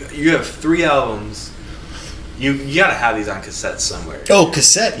 So you have 3 albums. You gotta have these on cassette somewhere. Oh,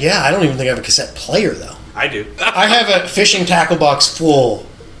 cassette. Yeah, I don't even think I have a cassette player though. I do. I have a fishing tackle box full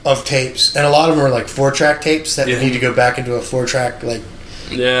of tapes, and a lot of them are like 4-track tapes that need to go back into a 4-track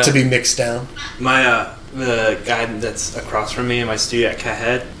to be mixed down. My the guy that's across from me in my studio at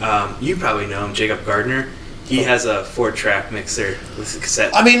Cathead, you probably know him, Jacob Gardner. He has a 4-track mixer with a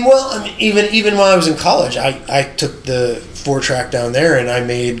cassette. Even while I was in college, I took the 4-track down there and I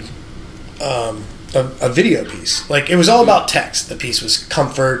made a video piece. Like, it was all about text. The piece was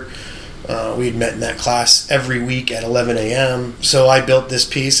comfort. We had met in that class every week at 11 a.m. So I built this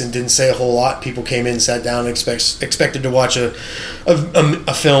piece and didn't say a whole lot. People came in, sat down, and expected to watch a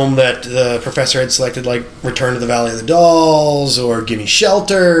film that the professor had selected, like Return to the Valley of the Dolls or Gimme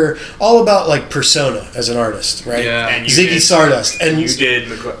Shelter, all about like persona as an artist, right? Yeah. And Ziggy Stardust. And you did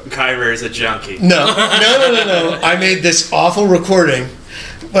MacGyver as a junkie. No. I made this awful recording.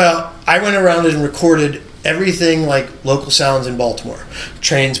 Well, I went around and recorded everything like local sounds in Baltimore.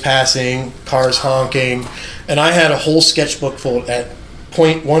 Trains passing, cars honking. And I had a whole sketchbook full at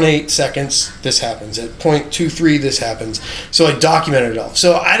 0.18 seconds, this happens. At 0.23, this happens. So I documented it all.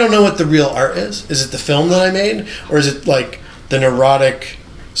 So I don't know what the real art is. Is it the film that I made? Or is it like the neurotic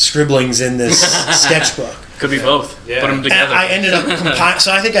scribblings in this sketchbook? Could be both. Yeah. Put them together. And I ended up compiling.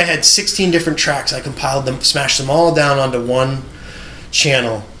 So I think I had 16 different tracks. I compiled them, smashed them all down onto one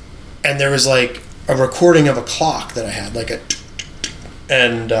channel. And there was like a recording of a clock that I had,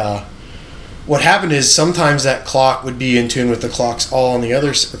 and what happened is sometimes that clock would be in tune with the clocks all on the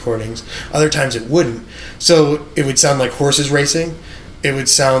other recordings. Other times it wouldn't. So it would sound like horses racing. It would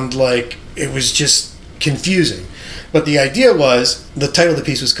sound like it was just confusing. But the idea was, the title of the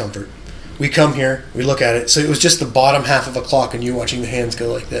piece was Comfort. We come here, we look at it. So it was just the bottom half of a clock and you watching the hands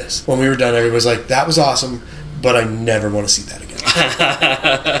go like this. When we were done, everybody was like, that was awesome, but I never want to see that again.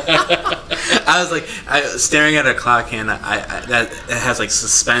 I was like, staring at a clock hand that has like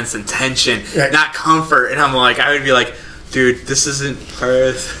suspense and tension, right. Not comfort. And I'm like, I would be like, dude, this isn't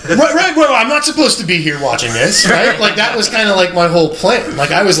Perth. right. Well, I'm not supposed to be here watching this, right? Like that was kind of like my whole plan.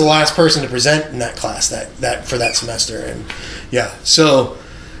 Like I was the last person to present in that class that for that semester, and yeah. So,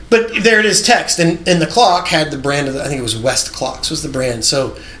 but there it is, text, and the clock had the brand of I think it was West Clocks was the brand.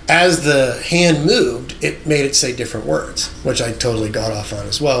 So as the hand moved, it made it say different words, which I totally got off on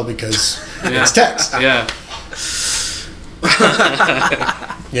as well because it's text. Yeah.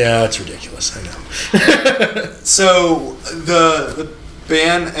 Yeah, it's ridiculous. I know. So the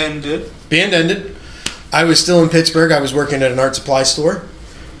band ended. Band ended. I was still in Pittsburgh. I was working at an art supply store.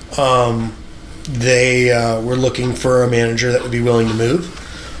 They were looking for a manager that would be willing to move.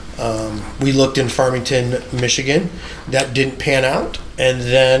 We looked in Farmington, Michigan. That didn't pan out. And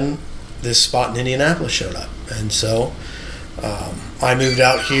then this spot in Indianapolis showed up. And so I moved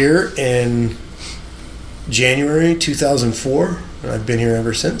out here in January 2004. And I've been here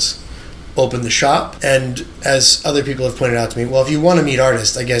ever since. Opened the shop. And as other people have pointed out to me, well, if you want to meet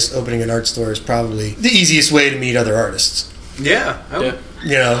artists, I guess opening an art store is probably the easiest way to meet other artists. Yeah. Yeah.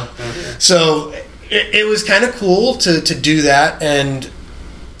 You know? So it was kind of cool to do that. And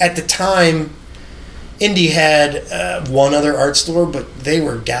at the time, Indy had one other art store, but they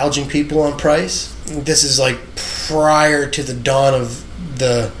were gouging people on price. This is like prior to the dawn of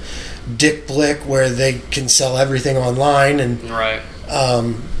the Dick Blick, where they can sell everything online, and Right.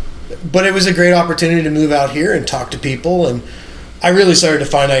 But it was a great opportunity to move out here and talk to people, and I really started to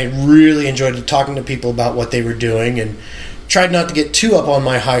find I really enjoyed talking to people about what they were doing, and tried not to get too up on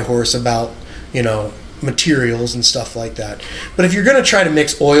my high horse about, you know, materials and stuff like that. But if you're going to try to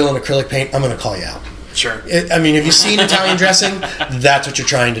mix oil and acrylic paint, I'm going to call you out. Sure. I mean, have you seen Italian dressing? That's what you're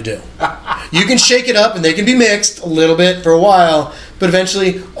trying to do. You can shake it up and they can be mixed a little bit for a while, but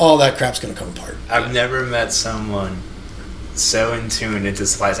eventually all that crap's going to come apart. I've never met someone so in tune into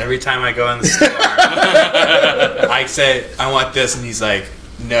supplies. Every time I go in the store, I say, I want this, and he's like,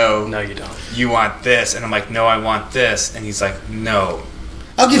 no. No, you don't. You want this. And I'm like, no, I want this. And he's like, no.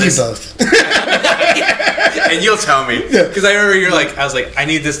 I'll give This- you both. And you'll tell me. Because I remember I was like, I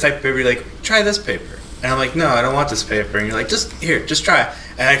need this type of paper. You're like, try this paper. And I'm like, no, I don't want this paper. And you're like, just try it.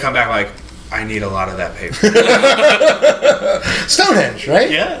 And I come back like, I need a lot of that paper. Stonehenge,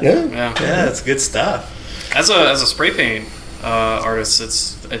 right? Yeah. Yeah. Yeah, it's good stuff. As a spray paint artist,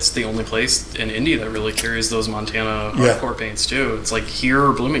 it's the only place in Indy that really carries those Montana Yeah. hardcore paints too. It's like here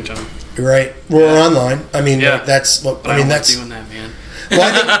or Bloomington. You're right. We're online. I mean, Yeah. that's what But I mean. don't That's like doing that, man. well,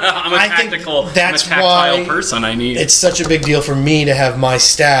 I think, I'm a I think tactical. that's I'm a tactile why person. I need. it's such a big deal for me to have my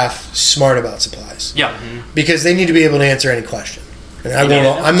staff smart about supplies. Yeah. Because they need to be able to answer any question. And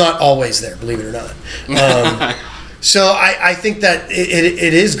I'm not always there, believe it or not. So I think that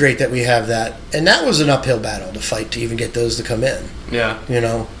it is great that we have that, and that was an uphill battle to fight to even get those to come in. Yeah. You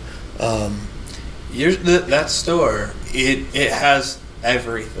know, That store, it has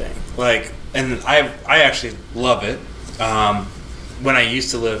everything. Like, and I actually love it. When I used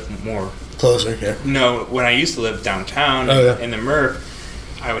to live more closer. Yeah. No, when I used to live downtown in the MRF,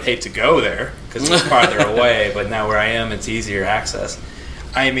 I would hate to go there because it's farther away. But now where I am, it's easier access.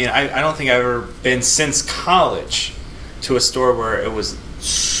 I mean, I don't think I've ever been since college to a store where it was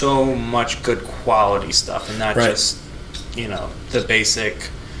so much good quality stuff and not just, the basic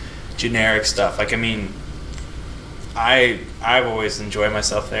generic stuff. Like, I mean, I've always enjoyed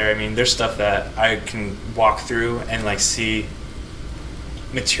myself there. I mean, there's stuff that I can walk through and like see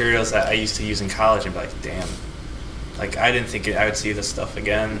materials that I used to use in college and be like, damn. Like, I didn't think I would see this stuff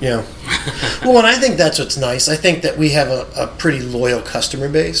again. Yeah. Well, and I think that's what's nice. I think that we have a pretty loyal customer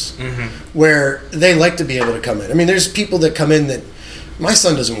base where they like to be able to come in. I mean, there's people that come in that my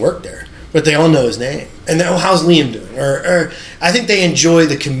son doesn't work there, but they all know his name. And they're, how's Liam doing? Or I think they enjoy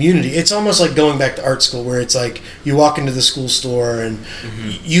the community. It's almost like going back to art school where it's like you walk into the school store and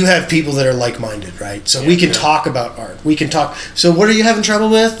you have people that are like-minded, right? So we can talk about art. We can talk. So what are you having trouble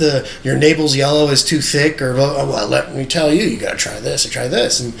with? Your Naples yellow is too thick, or well, let me tell you, you got to try this or try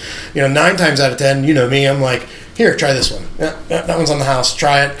this. And 9 times out of 10, you know me, I'm like, here, try this one. That one's on the house.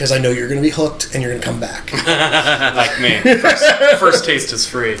 Try it because I know you're going to be hooked and you're going to come back. Like me. First taste is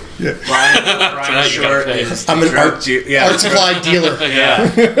free. Yeah. Brian Short is I'm an art supply dealer. Yeah.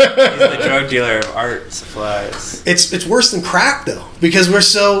 He's the drug dealer of art supplies. It's worse than crack though, because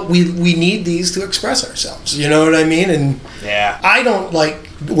we need these to express ourselves. You know what I mean? And I don't like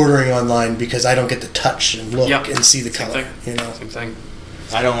ordering online because I don't get to touch and look and see the color. Same thing.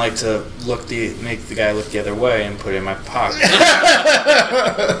 I don't like to make the guy look the other way and put it in my pocket.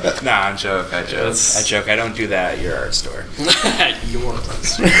 Nah, I joke. I joke. I don't do that at your art store. Your art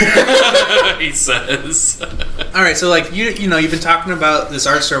store. He says. All right, so like you've been talking about this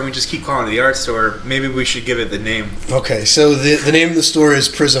art store, and we just keep calling it the art store. Maybe we should give it the name. Okay, so the name of the store is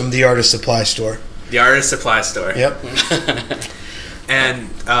Prism, the Artist Supply Store. The Artist Supply Store. Yep. And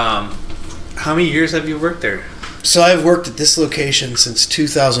how many years have you worked there? So I've worked at this location since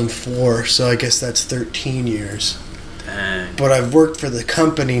 2004, so I guess that's 13 years. Dang. But I've worked for the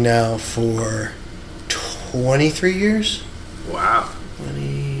company now for 23 years. Wow.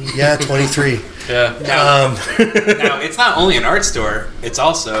 23. Yeah. Now, it's not only an art store; it's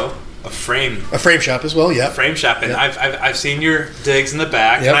also a frame shop as well. Yeah. Frame shop, and I've seen your digs in the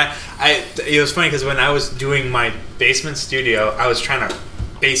back. Yep. And it was funny because when I was doing my basement studio, I was trying to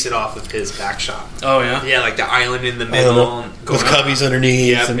base it off of his back shop. Oh yeah. Yeah, like the island in the middle and with cubbies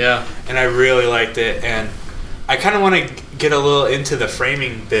underneath. Yep. And I really liked it, and I kind of want to get a little into the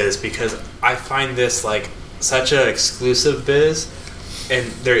framing biz because I find this like such an exclusive biz, and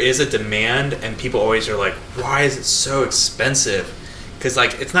there is a demand, and people always are like, why is it so expensive? Because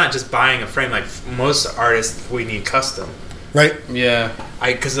like it's not just buying a frame. Like most artists, we need custom. Right. Yeah.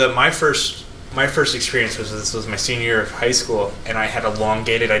 Because my first experience was my senior year of high school, and I had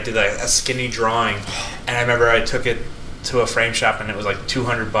elongated. I did a skinny drawing, and I remember I took it to a frame shop, and it was like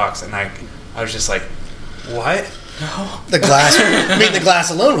 $200, and I was just like, what? No. The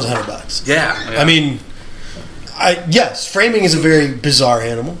glass alone was $100. Yeah. I mean, yes, framing is a very bizarre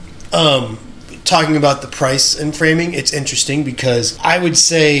animal. Talking about the price in framing, it's interesting because I would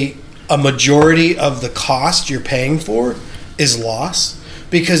say a majority of the cost you're paying for is loss.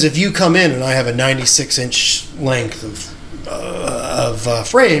 Because if you come in and I have a 96-inch length of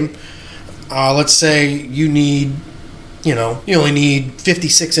frame, let's say you only need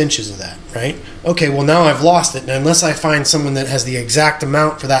 56 inches of that, right? Okay, well now I've lost it, and unless I find someone that has the exact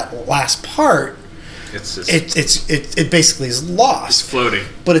amount for that last part, it basically is lost. It's floating.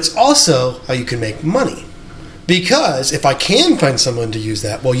 But it's also how you can make money. Because if I can find someone to use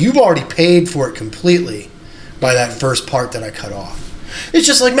that, well, you've already paid for it completely by that first part that I cut off. It's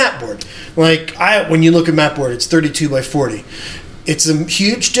just like mat board. When you look at mat board, it's 32 by 40. It's a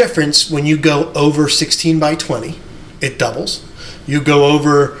huge difference when you go over 16 by 20. It doubles. You go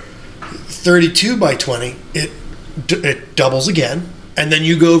over 32 by 20, it doubles again. And then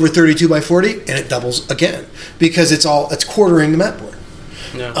you go over 32 by 40, and it doubles again. Because it's quartering the mat board.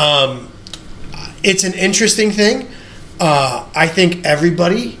 Yeah. It's an interesting thing. I think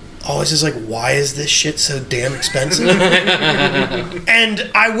everybody always is like, why is this shit so damn expensive? And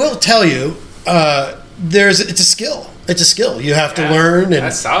I will tell you, it's a skill. It's a skill. You have to learn. And I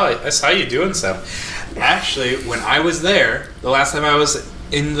saw you doing stuff. Actually, when I was there, the last time I was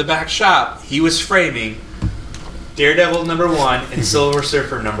in the back shop, he was framing Daredevil #1 and Silver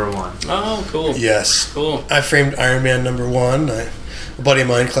Surfer #1. Oh, cool. Yes. Cool. I framed Iron Man #1. A buddy of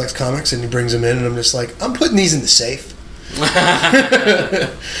mine collects comics, and he brings them in, and I'm just like, I'm putting these in the safe.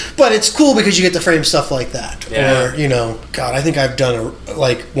 But it's cool because you get to frame stuff like that. Yeah. Or, God, I think I've done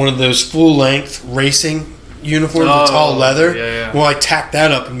one of those full-length racing uniforms. It's all leather. Yeah. Well, I tacked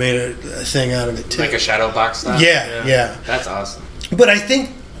that up and made a thing out of it, too. Like a shadow box style? Yeah. That's awesome. But I think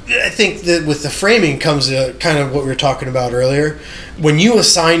that with the framing comes kind of what we were talking about earlier. When you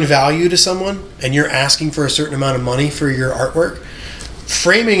assign value to someone and you're asking for a certain amount of money for your artwork,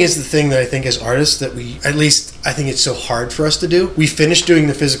 framing is the thing that I think as artists that I think it's so hard for us to do. We finished doing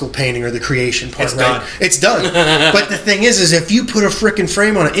the physical painting or the creation part. It's done. It's done. But the thing is if you put a frickin'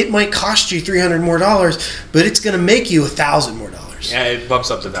 frame on it, it might cost you $300 more, but it's going to make you $1,000 more. Yeah, it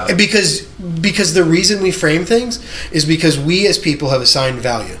bumps up the value. Because the reason we frame things is because we as people have assigned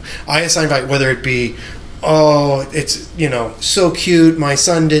value. I assign value, whether it be, it's, so cute, my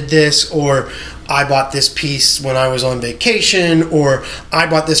son did this, or I bought this piece when I was on vacation, or I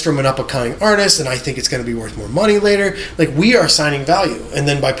bought this from an up-and-coming artist and I think it's going to be worth more money later. Like, we are assigning value. And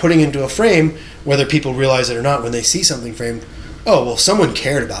then by putting into a frame, whether people realize it or not, when they see something framed, someone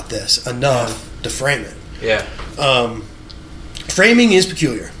cared about this enough to frame it. Yeah. Framing is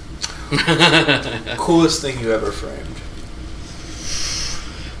peculiar. Coolest thing you ever framed?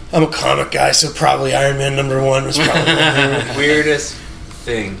 I'm a comic guy, so probably Iron Man #1 was probably Weirdest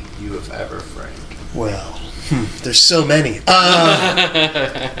thing you have ever framed? Well, there's so many.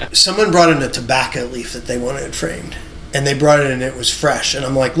 Someone brought in a tobacco leaf that they wanted framed, and they brought it in and it was fresh. And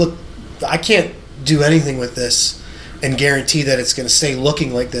I'm like, look, I can't do anything with this and guarantee that it's going to stay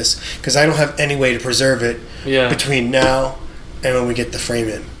looking like this because I don't have any way to preserve it between now and when we get the frame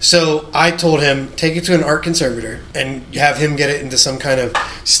in. So I told him, take it to an art conservator and have him get it into some kind of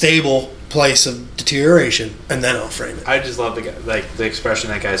stable place of deterioration, and then I'll frame it. I just love the expression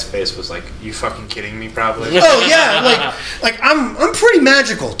that guy's face was like, you fucking kidding me, probably. Oh yeah, like I'm pretty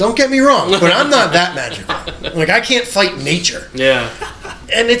magical, don't get me wrong, but I'm not that magical. Like, I can't fight nature. Yeah.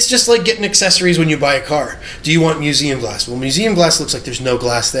 And it's just like getting accessories when you buy a car. Do you want museum glass? Well, museum glass looks like there's no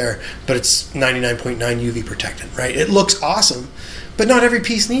glass there, but it's 99.9 UV protectant, right? It looks awesome, but not every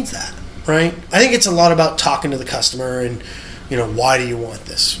piece needs that, right? I think it's a lot about talking to the customer and, why do you want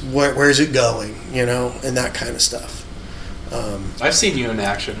this? Where's it going? And that kind of stuff. I've seen you in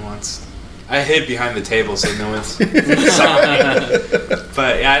action once. I hid behind the table so no one's saw me.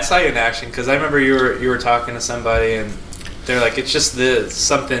 But yeah, I saw you in action because I remember you were talking to somebody and they're like, it's just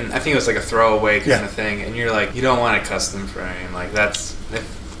something, I think it was like a throwaway kind of thing, and you're like, you don't want a custom frame. Like,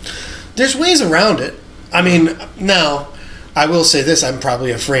 there's ways around it. I mean, now, I will say this, I'm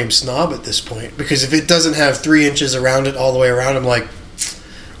probably a frame snob at this point, because if it doesn't have 3 inches around it all the way around, I'm like,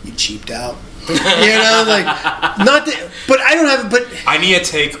 you cheaped out. But I don't have, but I need to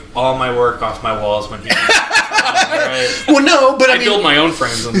take all my work off my walls when he right. Well, no, but I mean, build my own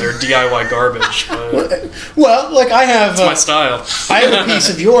frames and they're DIY garbage. But well, like I have, it's my style. I have a piece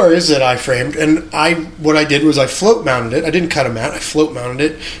of yours that I framed, and what I did was I float mounted it. I didn't cut a mat. I float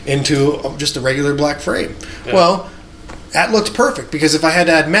mounted it into just a regular black frame. Yeah. Well, that looked perfect because if I had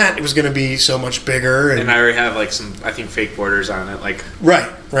to add matte, it was going to be so much bigger. And I already have like some, I think, fake borders on it. Like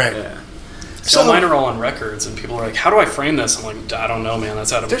right. Yeah. So mine are all on records, and people are like, "How do I frame this?" I'm like, "I don't know, man.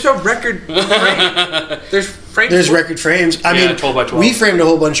 That's out of." There's no record frame. There's frames. There's record frames. I mean, 12 by 12. We framed a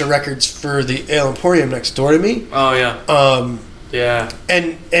whole bunch of records for the Ale Emporium next door to me. Oh yeah. Yeah.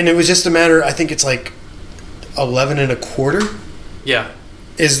 And it was just a matter. I think it's like 11 1/4. Yeah.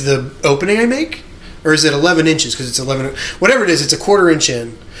 Is the opening I make, or is it 11 inches? Because it's 11. Whatever it is, it's a 1/4 inch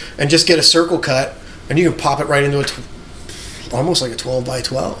in, and just get a circle cut, and you can pop it right into almost like a 12 by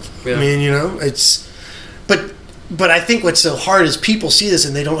 12. Yeah. I mean, it's, but I think what's so hard is people see this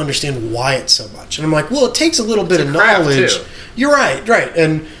and they don't understand why it's so much. And I'm like, well, it takes a little bit of knowledge. Too. You're right,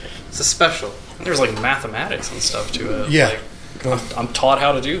 and it's a special. There's like mathematics and stuff to it. Yeah. I'm taught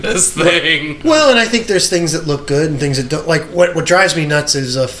how to do this thing. Well, and I think there's things that look good and things that don't. Like, what drives me nuts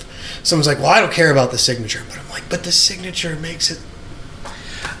is if someone's like, well, I don't care about the signature. But I'm like, but the signature makes it.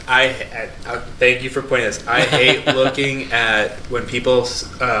 I thank you for pointing this. I hate looking at when people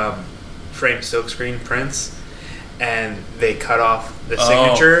frame silkscreen prints and they cut off the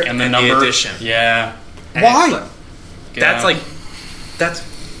signature and the number. The edition. Yeah. And why? That's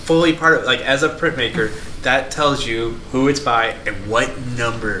fully part of, like, as a printmaker, that tells you who it's by and what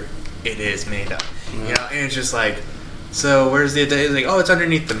number it is made of. Yeah. And it's just like, so where's the edition? Like, oh, it's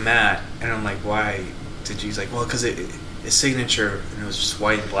underneath the mat. And I'm like, why did you? He's like, well, because it's signature and it was just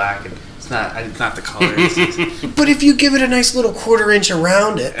white and black and it's not the color. But if you give it a nice little 1/4 inch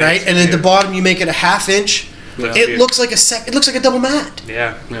around it, right, and at the bottom you make it a 1/2 inch, It looks like it looks like a double mat.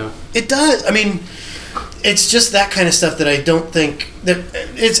 Yeah. It does. I mean, it's just that kind of stuff that I don't think that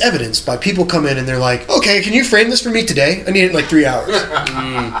it's evidenced by people come in and they're like, okay, can you frame this for me today? I need it in like 3 hours.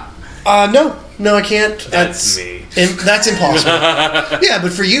 No, I can't. That's me. That's impossible. Yeah,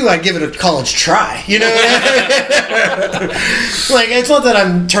 but for you, I'd give it a college try. You know, like it's not that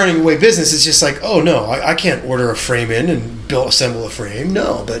I'm turning away business. It's just like, oh no, I can't order a frame in and assemble a frame.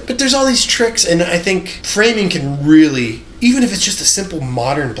 No, but there's all these tricks, and I think framing can really, even if it's just a simple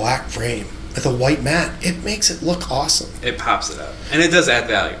modern black frame with a white mat, it makes it look awesome. It pops it up, and it does add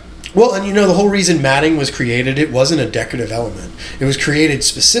value. Well, and the whole reason matting was created, it wasn't a decorative element. It was created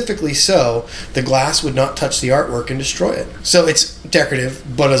specifically so the glass would not touch the artwork and destroy it. So it's decorative,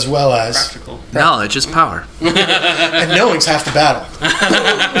 but as well as Practical. Knowledge is power. and knowing's half the battle.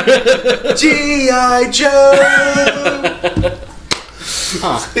 G.I. Joe!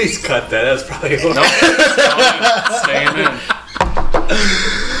 Please cut that. That's probably Staying in.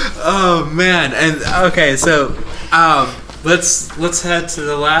 Oh man, and okay, so let's head to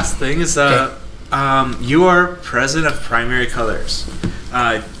the last thing. Is you are president of Primary Colors.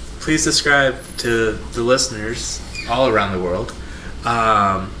 Please describe to the listeners all around the world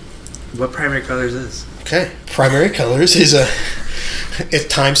what Primary Colors is. Okay, Primary Colors is it's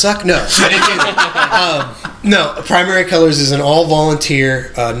time suck? No, I didn't do that. No, Primary Colors is an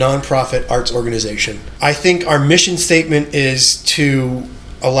all-volunteer, nonprofit arts organization. I think our mission statement is to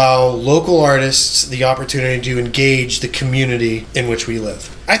allow local artists the opportunity to engage the community in which we live.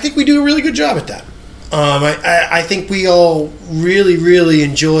 I think we do a really good job at that. I think we all really, really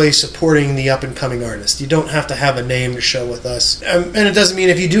enjoy supporting the up-and-coming artists. You don't have to have a name to show with us. And it doesn't mean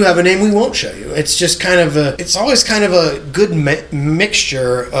if you do have a name, we won't show you. It's just it's always kind of a good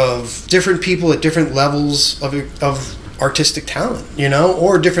mixture of different people at different levels of artistic talent,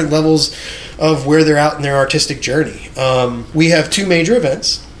 or different levels of where they're at in their artistic journey. We have two major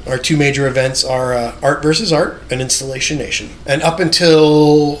events. Our two major events are Art versus Art and Installation Nation. And up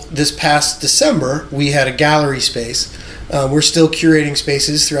until this past December, we had a gallery space. We're still curating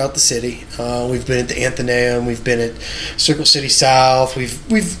spaces throughout the city. We've been at the Athenaeum. We've been at Circle City South.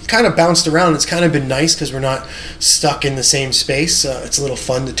 We've kind of bounced around. It's kind of been nice because we're not stuck in the same space. It's a little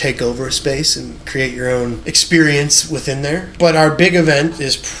fun to take over a space and create your own experience within there. But our big event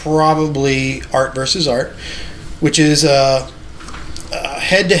is probably Art versus Art, which is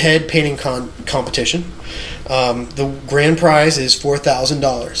head-to-head painting competition. The grand prize is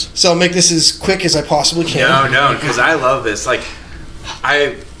 $4,000. So I'll make this as quick as I possibly can. No, because I love this. Like,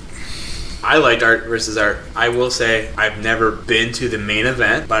 I liked Art versus Art. I will say I've never been to the main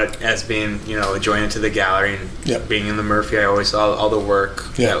event, but as being, joined into the gallery and being in the Murphy, I always saw all the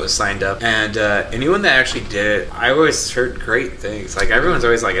work that was signed up. And anyone that actually did it, I always heard great things. Like, everyone's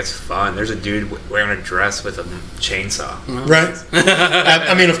always like, it's fun. There's a dude wearing a dress with a chainsaw. Right.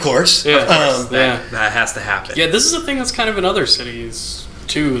 I mean, of course. Yeah, that has to happen. Yeah, this is a thing that's kind of in other cities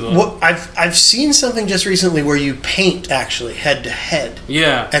too, though. Well, I've seen something just recently where you paint actually head to head.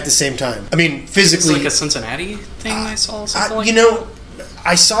 Yeah. At the same time. I mean, physically. It's like a Cincinnati thing I saw.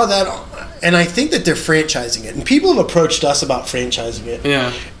 I saw that, and I think that they're franchising it. And people have approached us about franchising it.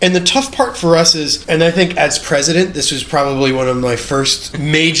 Yeah. And the tough part for us is, and I think as president, this was probably one of my first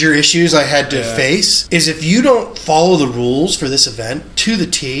major issues I had to face, is if you don't follow the rules for this event to the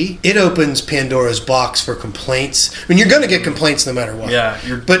T, it opens Pandora's box for complaints. I mean, you're going to get complaints no matter what. Yeah,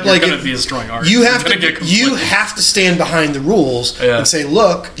 you're going to be destroying art. You have to stand behind the rules and say,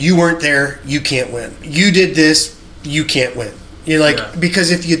 look, you weren't there, you can't win. You did this, you can't win. Because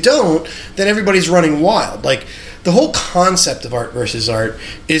if you don't, then everybody's running wild. Like, the whole concept of Art versus Art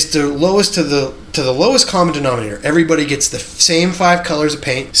is to the lowest common denominator. Everybody gets the same 5 colors of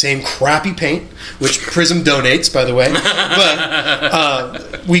paint, same crappy paint, which Prism donates, by the way.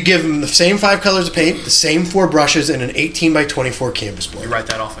 But we give them the same 5 colors of paint, the same 4 brushes, and an 18 by 24 canvas board. You write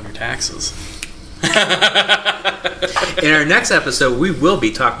that off on your taxes. In our next episode, we will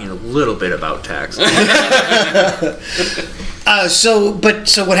be talking a little bit about tax. So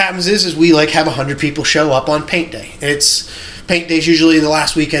what happens is we have 100 people show up on paint day. Paint day is usually the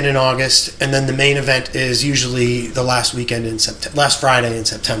last weekend in August, and then the main event is usually the last weekend in last Friday in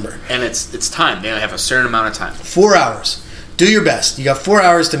September. And it's time. They have a certain amount of time. 4 hours. Do your best. You got 4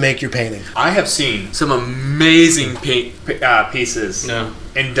 hours to make your painting. I have seen some amazing paint pieces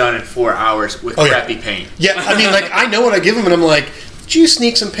and done in 4 hours with crappy paint. Yeah, I mean, I know what I give them, and I'm like, did you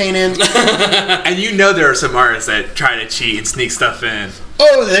sneak some paint in? And there are some artists that try to cheat and sneak stuff in.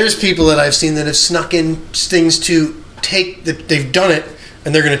 Oh, there's people that I've seen that have snuck in things to take that they've done it,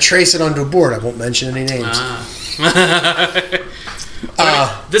 and they're going to trace it onto a board. I won't mention any names.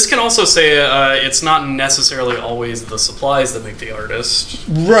 This can also say it's not necessarily always the supplies that make the artist.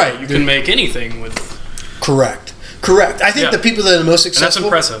 Right. You can make anything with... Correct. I think Yeah. the people that are the most And that's successful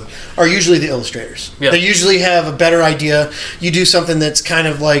impressive. are usually the illustrators. Yeah. They usually have a better idea. You do something that's kind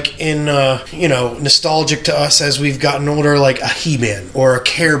of like in, nostalgic to us as we've gotten older, like a He-Man or a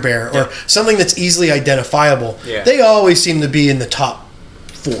Care Bear or something that's easily identifiable. Yeah. They always seem to be in the top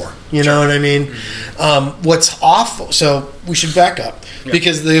 4. You know what I mean? What's awful, so we should back up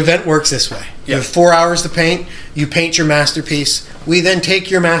because the event works this way. You have 4 hours to paint. You paint your masterpiece. We then take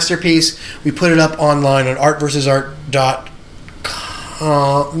your masterpiece. We put it up online on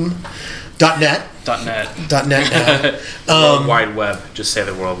artversusart.com.net. .net. now. World Wide Web. Just say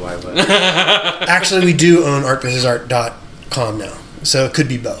the World Wide Web. Actually, we do own artversusart.com now, so it could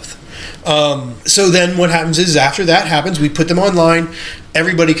be both. So then what happens is after that happens, we put them online.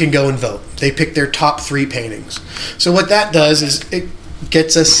 Everybody can go and vote. They pick their top 3 paintings. So what that does is it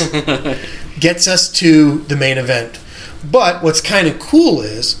gets us to the main event. But what's kind of cool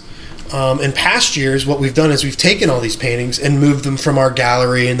is in past years, what we've done is we've taken all these paintings and moved them from our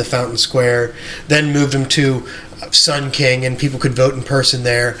gallery in the Fountain Square, then moved them to Sun King, and people could vote in person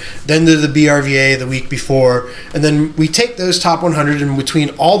there, then to the BRVA the week before, and then we take those top 100, and between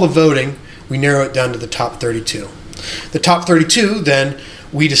all the voting, we narrow it down to the top 32. The top 32, then,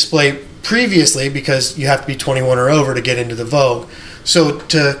 we display previously, because you have to be 21 or over to get into the Vogue. So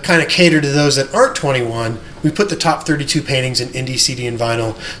to kind of cater to those that aren't 21, we put the top 32 paintings in indie, CD, and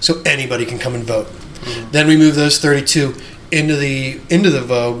vinyl, so anybody can come and vote. Then we move those 32 into the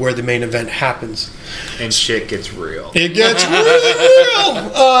Vogue where the main event happens. And shit gets real. It gets really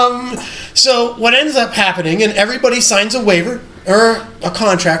real. So what ends up happening, and everybody signs a waiver or a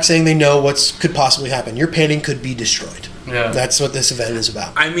contract saying they know what could possibly happen. Your painting could be destroyed. Yeah. That's what this event is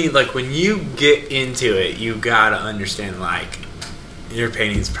about. I mean, like, when you get into it, you gotta understand, like, your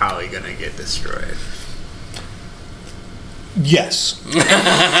painting's probably gonna get destroyed. Yes. It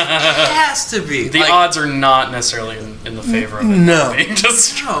has to be. The odds are not necessarily in the favor of it No. being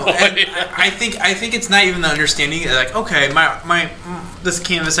destroyed. No, and I think it's not even the understanding. Like, okay, my this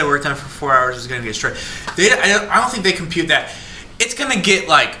canvas I worked on for 4 hours is going to get destroyed. I don't think they compute that. It's going to get,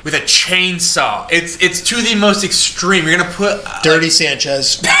 like, with a chainsaw. It's to the most extreme. You're going to put Dirty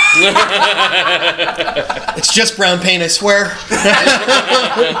Sanchez. It's just brown paint, I swear.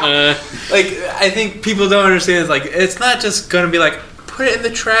 like, I think people don't understand. It's like, it's not just going to be like, put it in the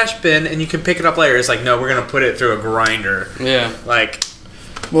trash bin and you can pick it up later. It's like, no, we're going to put it through a grinder. Yeah. Like,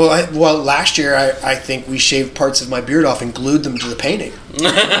 Well, last year I think we shaved parts of my beard off and glued them to the painting.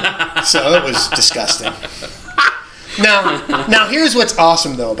 So it was disgusting. Now here's what's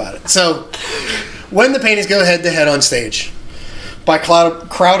awesome though about it. So when the paintings go head to head on stage, by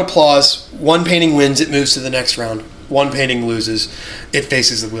crowd applause, one painting wins, it moves to the next round. One painting loses, it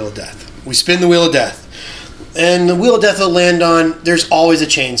faces the Wheel of Death. We spin the Wheel of Death. And the Wheel of Death will land on, there's always a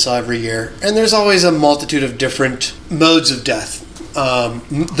chainsaw every year. And there's always a multitude of different modes of death.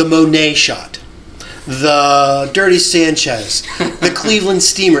 The Monet shot, the Dirty Sanchez, the Cleveland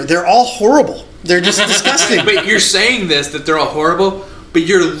Steamer. They're all horrible. They're just disgusting. but you're saying this, that they're all horrible, but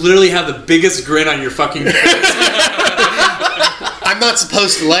you literally have the biggest grin on your fucking face. I'm not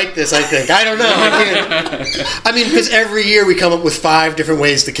supposed to like this, I think. I don't know. I mean, because every year we come up with 5 different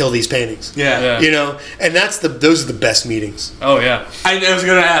ways to kill these paintings. Yeah. You know? And those are the best meetings. Oh, yeah. I was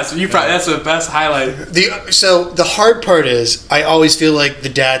going to ask. That's the best highlight. So the hard part is, I always feel like the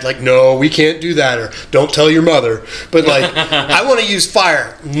dad, like, no, we can't do that, or don't tell your mother. But, like, I want to use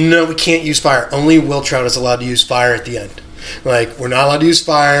fire. No, we can't use fire. Only Will Trout is allowed to use fire at the end. Like, we're not allowed to use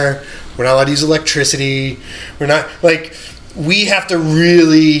fire. We're not allowed to use electricity. We're not, like, we have to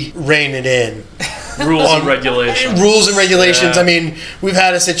really rein it in. Rules and regulations. Rules and regulations. Yeah. I mean, we've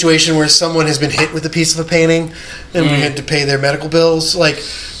had a situation where someone has been hit with a piece of a painting, and we had to pay their medical bills. Like,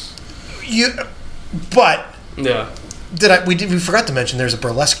 but Yeah. we forgot to mention there's a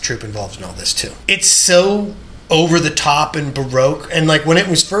burlesque troupe involved in all this too. It's so over the top and baroque, and like when it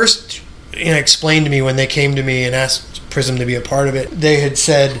was first explained to me, when they came to me and asked Prism to be a part of it, they had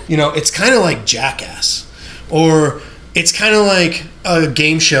said, it's kind of like Jackass, or it's kind of like a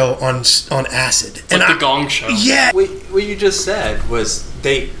game show on acid. It's like the Gong Show. Yeah. What you just said was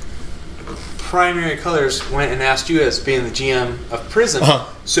Primary Colors went and asked you as being the GM of Prism. Uh-huh.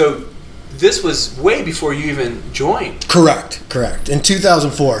 So this was way before you even joined. Correct. In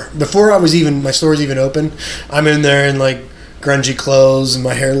 2004, before my store was even open, I'm in there in like grungy clothes and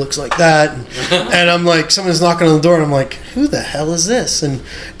my hair looks like that, and I'm like, someone's knocking on the door, and I'm like, who the hell is this? And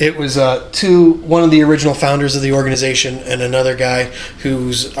it was one of the original founders of the organization and another guy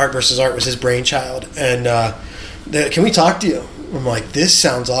whose Art versus Art was his brainchild, and can we talk to you? I'm like, this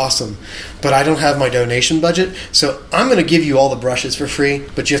sounds awesome, but I don't have my donation budget, so I'm going to give you all the brushes for free,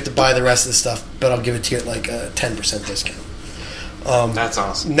 but you have to buy the rest of the stuff, but I'll give it to you at like a 10% discount. That's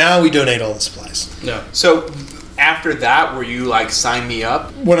awesome. Now we donate all the supplies. Yeah. So after that, were you like, sign me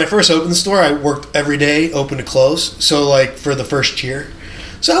up? When I first opened the store, I worked every day, open to close, so like for the first year.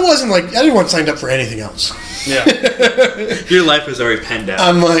 So I wasn't like, I didn't want signed up for anything else. Yeah. Your life was already penned out.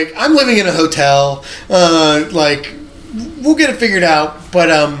 I'm like, I'm living in a hotel, like, we'll get it figured out,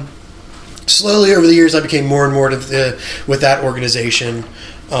 but slowly over the years I became more and more with that organization,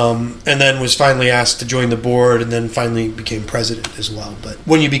 and then was finally asked to join the board, and then finally became president as well. But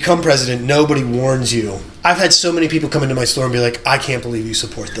when you become president, nobody warns you. I've had so many people come into my store and be like, I can't believe you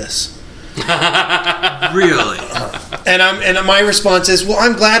support this. Really? And my response is, well,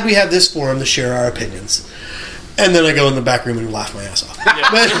 I'm glad we have this forum to share our opinions. And then I go in the back room and laugh my ass off.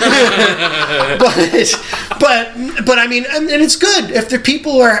 But I mean, and it's good if the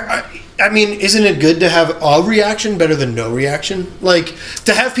people are. I mean, isn't it good to have a reaction better than no reaction? Like,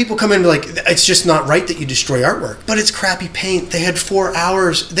 to have people come in and be like, it's just not right that you destroy artwork. But it's crappy paint. They had 4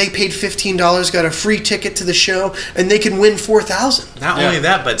 hours. They paid $15, got a free ticket to the show, and they can win $4,000. Not only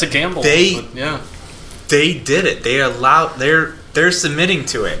that, but it's a gamble. They did it. They allowed. They're submitting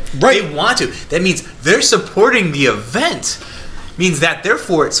to it. Right. They want to. That means they're supporting the event. Means that they're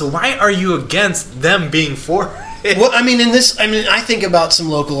for it. So why are you against them being for it? Well, I mean, I think about some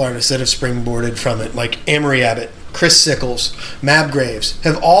local artists that have springboarded from it, like Amory Abbott, Chris Sickles, Mab Graves,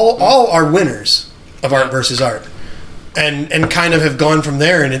 have all are winners of Art versus Art, and kind of have gone from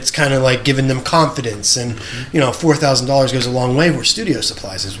there, and it's kind of like given them confidence, and $4,000 goes a long way. Where studio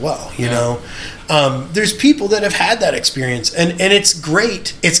supplies as well, you know. There's people that have had that experience, and it's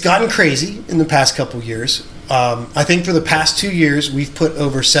great. It's gotten crazy in the past couple years. I think for the past 2 years, we've put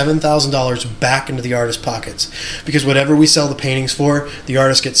over $7,000 back into the artist's pockets, because whatever we sell the paintings for, the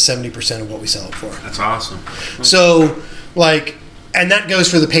artist gets 70% of what we sell it for. That's awesome. So, like, and that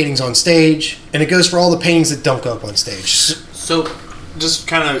goes for the paintings on stage, and it goes for all the paintings that don't go up on stage. So, just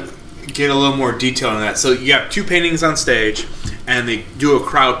kind of get a little more detail on that. So, you have 2 paintings on stage, and they do a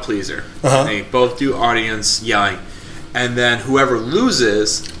crowd pleaser. Uh-huh. They both do audience yelling, and then whoever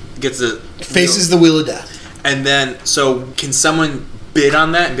loses gets Faces the wheel of death. And then, so can someone bid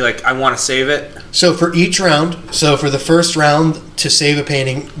on that and be like, I want to save it? So for each round, so for the first round to save a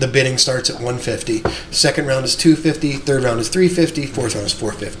painting, the bidding starts at $150. Second round is $250. Third round is $350. Fourth round is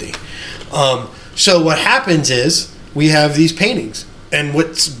 $450. So what happens is we have these paintings, and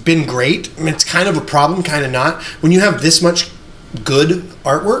what's been great, I mean, it's kind of a problem, kind of not. When you have this much good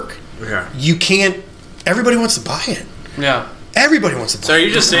artwork, you can't. Everybody wants to buy it. Yeah. Everybody wants to buy it. So are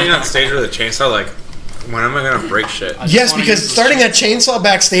you just standing on stage with a chainsaw like, when am I going to break shit? Yes, because starting that chainsaw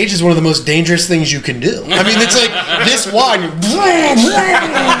backstage is one of the most dangerous things you can do. I mean, it's like this wide.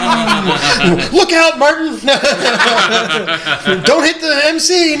 Look out, Martin! Don't hit the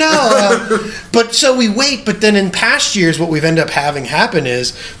MC, no. But so we wait, but then in past years, what we've ended up having happen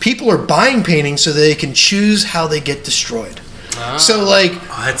is people are buying paintings so they can choose how they get destroyed. So, like...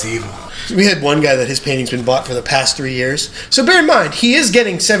 Oh, that's evil. We had one guy that his painting's been bought for the past 3 years. So bear in mind, he is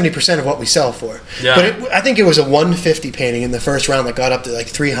getting 70% of what we sell for. Yeah. But I think it was a 150 painting in the first round that got up to like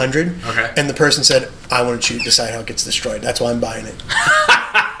 300. Okay. And the person said, I want you to decide how it gets destroyed. That's why I'm buying it.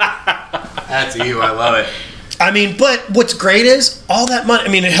 That's evil. I love it. I mean, but what's great is all that money. I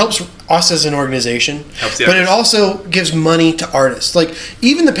mean, it helps us as an organization, Helps the but it artists. also gives money to artists. Like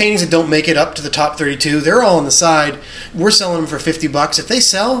even the paintings that don't make it up to the top 32, they're all on the side. We're selling them for $50. If they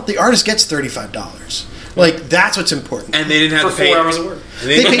sell, the artist gets $35. Like that's what's important. And they didn't have For to pay 4 hours of work.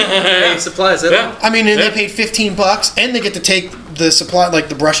 They They paid supplies. Yeah. I mean, and they paid $15, and they get to take the supply, like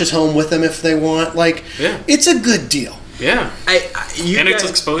the brushes, home with them if they want. Like, Yeah. it's a good deal. Yeah. And it's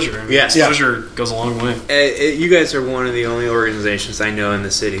exposure. I mean, Yes. exposure goes a long way. You guys are one of the only organizations I know in the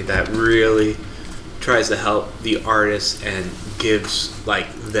city that really tries to help the artists and gives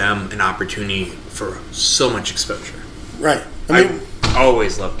like them an opportunity for so much exposure. Right. I mean, I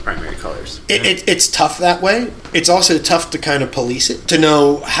always love primary colors. it's tough that way. It's also tough to kind of police it, to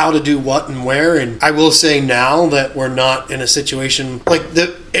know how to do what and where. And I will say now that we're not in a situation like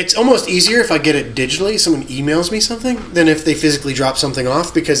it's almost easier if I get it digitally, someone emails me something, than if they physically drop something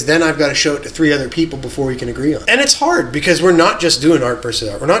off, because then I've got to show it to 3 other people before we can agree on it. And it's hard because we're not just doing art versus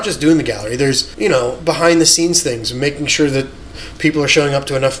art. We're not just doing the gallery. There's, behind the scenes things, making sure that people are showing up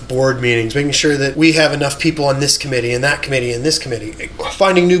to enough board meetings, making sure that we have enough people on this committee and that committee and this committee,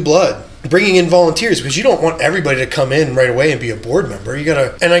 finding new blood, bringing in volunteers, because you don't want everybody to come in right away and be a board member. You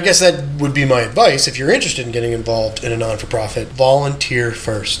gotta, and I guess that would be my advice if you're interested in getting involved in a non-for-profit, volunteer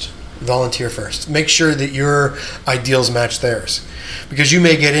first. Volunteer first. Make sure that your ideals match theirs, because you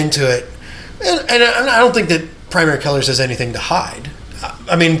may get into it, and I don't think that Primary Colors has anything to hide.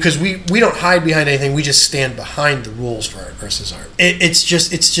 I mean, because we don't hide behind anything. We just stand behind the rules for art versus art. It's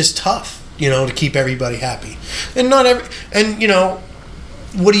just tough, to keep everybody happy, and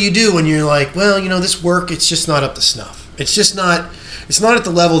what do you do when you're like, well, this work, it's just not up to snuff. It's not at the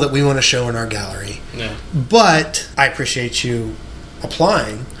level that we want to show in our gallery. Yeah. But I appreciate you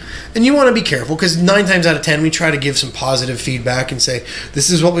applying. And you want to be careful, because 9 times out of 10, we try to give some positive feedback and say, this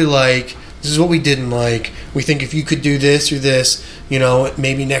is what we like, this is what we didn't like. We think if you could do this or this,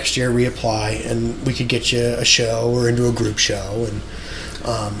 maybe next year reapply and we could get you a show or into a group show. And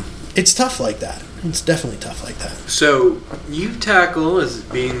it's tough like that. It's definitely tough like that. So you tackle as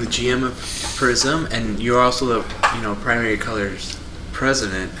being the GM of Prism, and you're also the Primary Colors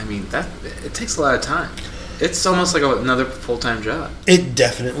president. I mean, it takes a lot of time. It's almost like another full-time job. It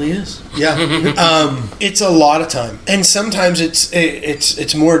definitely is. Yeah. It's a lot of time. And sometimes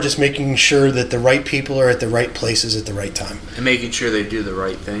it's more just making sure that the right people are at the right places at the right time. And making sure they do the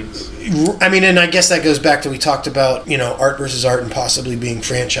right things. I mean, and I guess that goes back to, we talked about, art versus art and possibly being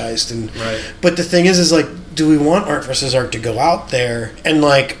franchised. And Right. But the thing is like, do we want art versus art to go out there? And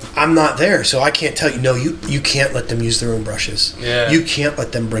like, I'm not there, so I can't tell you, no, you can't let them use their own brushes. Yeah. You can't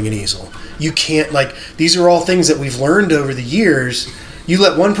let them bring an easel. You can't, these are all things that we've learned over the years. You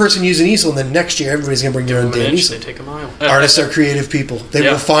let one person use an easel, and then next year everybody's going to bring their own damn easel. They take a mile. Artists are creative people. They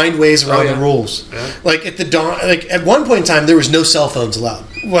Yeah. will find ways around yeah. the rules. Yeah. Like at one point in time, there was no cell phones allowed.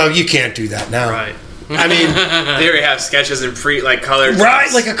 Well, you can't do that now. Right. I mean, They already have sketches and color.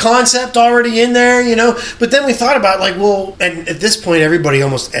 right, like a concept already in there, But then we thought about and at this point,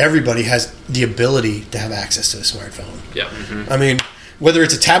 almost everybody has the ability to have access to a smartphone. Yeah. I mean, whether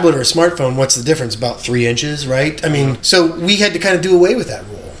it's a tablet or a smartphone, what's the difference? About 3 inches, right? I mean, so we had to kind of do away with that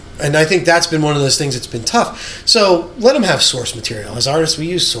rule. And I think that's been one of those things that's been tough. So let them have source material. As artists, we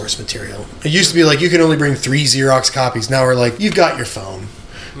use source material. It used to be like, you can only bring 3 Xerox copies. Now we're like, you've got your phone.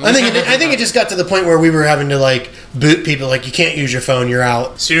 I think it just got to the point where we were having to boot people, you can't use your phone, you're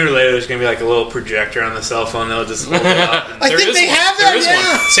out. Sooner or later, there's going to be a little projector on the cell phone. They'll just hold it up. I think they have that, There is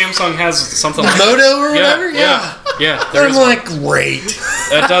one. Samsung has something like Moto or Yeah, whatever? yeah. Yeah, there I'm is like, great.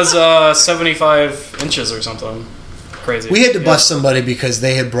 That does 75 inches or something. Crazy. We had to bust somebody because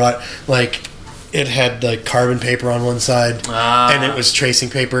they had brought, it had carbon paper on one side, and it was tracing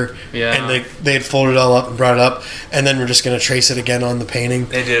paper. Yeah. And they had folded it all up and brought it up, and then we're just going to trace it again on the painting.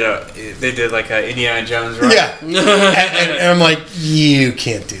 They did a Indiana Jones rub. Yeah. and I'm like, you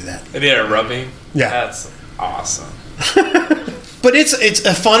can't do that. They did a rubbing. Yeah. That's awesome. But it's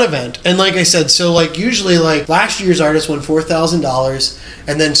a fun event, and like I said, so usually last year's artist won $4,000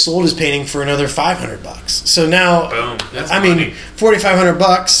 and then sold his painting for another $500. So now, Boom. That's I money. mean,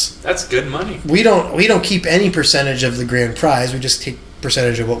 $4,500. That's good money. We don't keep any percentage of the grand prize. We just take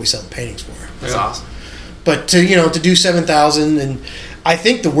percentage of what we sell the paintings for. That's awesome. But to do 7,000, and I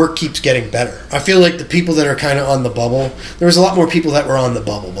think the work keeps getting better. I feel like the people that are kind of on the bubble, there was a lot more people that were on the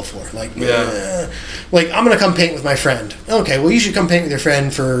bubble before. I'm going to come paint with my friend. Okay, well, you should come paint with your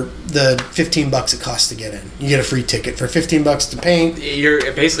friend for the $15 it costs to get in. You get a free ticket for $15 to paint.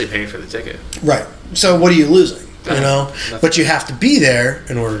 You're basically paying for the ticket. Right. So what are you losing? Nothing. But you have to be there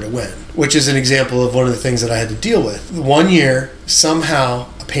in order to win, which is an example of one of the things that I had to deal with. One year, somehow,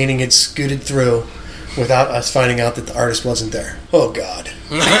 a painting had scooted through without us finding out that the artist wasn't there. Oh God.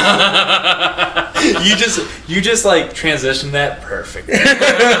 You just transitioned that perfect.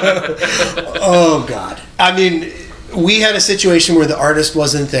 Oh God. I mean, we had a situation where the artist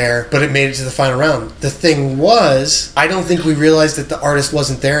wasn't there, but it made it to the final round. The thing was, I don't think we realized that the artist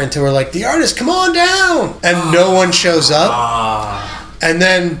wasn't there until we're like, the artist, come on down! And no one shows up. And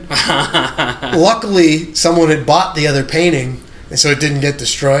then, luckily, someone had bought the other painting, and so it didn't get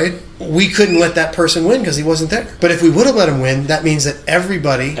destroyed. We couldn't let that person win because he wasn't there. But if we would have let him win, that means that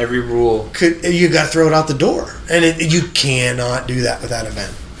everybody Every rule. you got to throw it out the door. And you cannot do that with that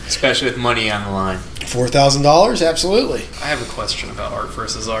event. Especially with money on the line. $4,000? Absolutely. I have a question about art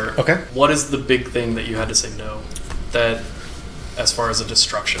versus art. Okay. What is the big thing that you had to say no? That, as far as a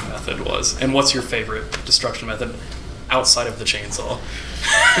destruction method was, and what's your favorite destruction method outside of the chainsaw?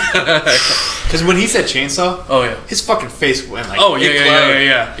 Because when he said chainsaw, Oh yeah. his fucking face went Oh it glowed.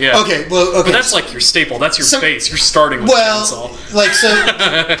 yeah. Okay, well, okay. But that's your staple. That's your So- base. You're starting with chainsaw.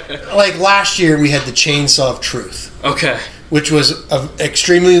 Last year we had the Chainsaw of Truth, Okay. which was an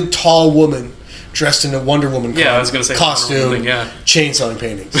extremely tall woman dressed in a Wonder Woman Yeah, I was gonna say Wonder costume, Woman thing, yeah. chainsawing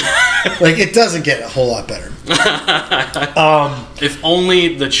paintings. It doesn't get a whole lot better. If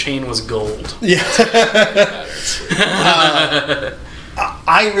only the chain was gold. Yeah.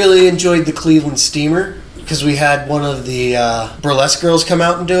 I really enjoyed the Cleveland Steamer because we had one of the burlesque girls come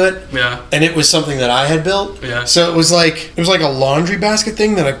out and do it. Yeah. And it was something that I had built. Yeah. So it was like a laundry basket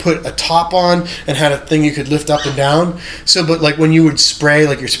thing that I put a top on and had a thing you could lift up and down. So, but like when you would spray,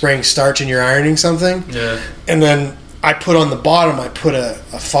 like you're spraying starch and you're ironing something. Yeah. And then I put on the bottom, I put a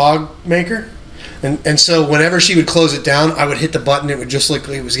fog maker. And so whenever she would close it down, I would hit the button. It would just look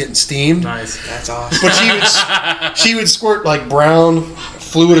like it was getting steamed. Nice. That's awesome. But she would squirt like brown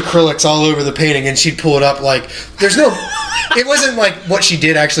fluid acrylics all over the painting, and she'd pull it up like there's no. It wasn't like what she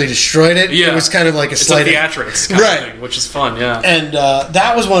did actually destroyed it. Yeah. It was kind of like a It's slight like theatrics kind Right. of thing, which is fun, yeah. And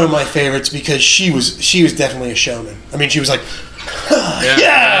that was one of my favorites because she was definitely a showman. I mean, she was like,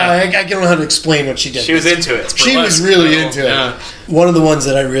 I don't know how to explain what she did. She was into it. She was Burlesque, really though. into it. Yeah. One of the ones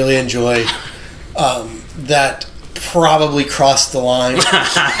that I really enjoy that probably crossed the line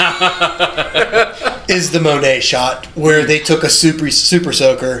is the Monet shot where they took a super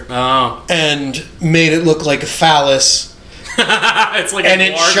soaker Oh. and made it look like a phallus It's like and a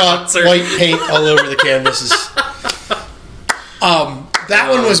it war shot concert. white paint all over the canvases. That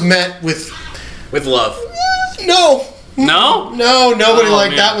one was met with With love. no, No? nobody Oh,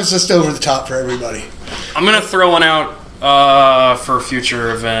 liked man. that. Was just over the top for everybody. I'm gonna throw one out for a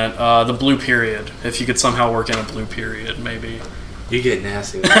future event. The blue period. If you could somehow work in a blue period, maybe. You get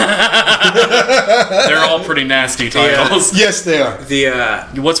nasty. They're all pretty nasty titles. Yes, they are.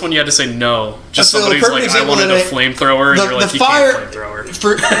 What's when you had to say no? Just So the somebody's perfect like, I example wanted a that flamethrower, and the- you're like, the you fire- can't flamethrower.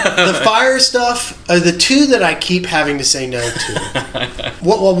 For the fire stuff, the two that I keep having to say no to.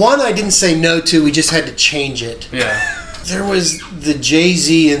 Well, one I didn't say no to. We just had to change it. Yeah. There was the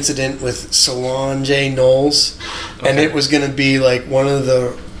Jay-Z incident with Solange Knowles, and Okay. it was going to be like one of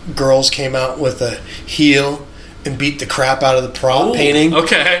the girls came out with a heel and beat the crap out of the prop Ooh, painting.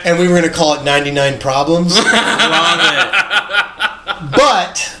 okay. And we were going to call it 99 Problems.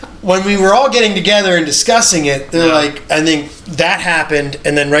 But when we were all getting together and discussing it, they're Yeah. like, I think that happened,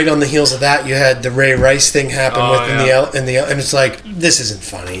 and then right on the heels of that, you had the Ray Rice thing happen Oh, within and it's like, this isn't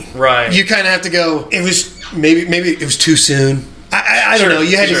funny. Right. You kind of have to go. It was maybe it was too soon. I don't Sure, know.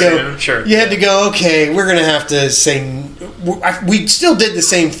 You had to sure, go. sure. You had to go. Okay, we're gonna have to say. We still did the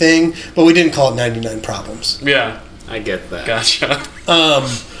same thing, but we didn't call it 99 Problems. Yeah. I get that. Gotcha.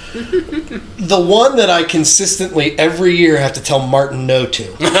 The one that I consistently every year have to tell Martin no to.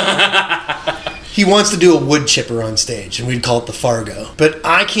 He wants to do a wood chipper on stage, and we'd call it the Fargo. But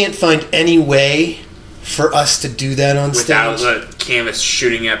I can't find any way for us to do that on Without stage. the canvas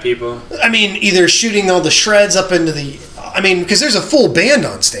shooting at people. I mean, either shooting all the shreds up into the. I mean, because there's a full band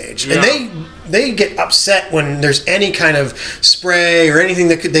on stage, Yeah. and they get upset when there's any kind of spray or anything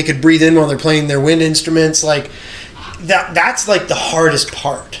that they could breathe in while they're playing their wind instruments. Like that. That's like the hardest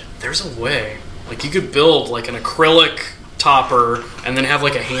part. There's a way. Like, you could build, like, an acrylic topper and then have,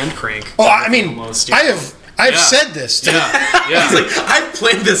 like, a hand crank. Oh, I mean, Almost, you know? I've Yeah. said this. Yeah. Yeah. It's like, I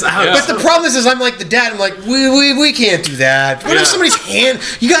planned this out. Yeah. But the problem is I'm like the dad. I'm like, we can't do that. What Yeah. if somebody's hand?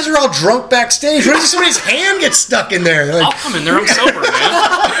 You guys are all drunk backstage. What if somebody's hand gets stuck in there? They're I'll like, come in there. I'm sober,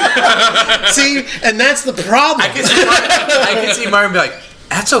 man. see, and that's the problem. I can see Martin be like,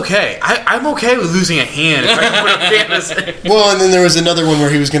 that's okay. I'm okay with losing a hand if I can put a canvas in. Well, and then there was another one where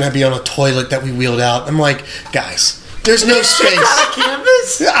he was going to be on a toilet that we wheeled out. I'm like, guys, there's no space.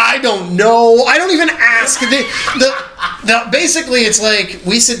 Canvas? I don't know. I don't even ask. Basically, it's like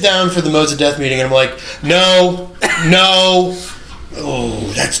we sit down for the Modes of Death meeting, and I'm like, no. Oh,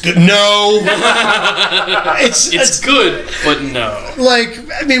 that's good. No. It's good, but no. Like,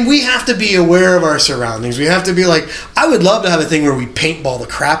 I mean, we have to be aware of our surroundings. We have to be like, I would love to have a thing where we paintball the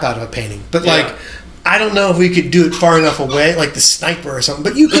crap out of a painting, but Yeah. like, I don't know if we could do it far enough away, like the sniper or something.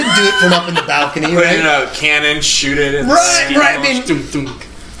 But you could do it from up in the balcony, Put it in right? a cannon, shoot it. And Right. I mean, Dunk, dunk.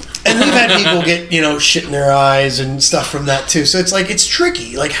 and we've had people get shit in their eyes and stuff from that too. So it's like it's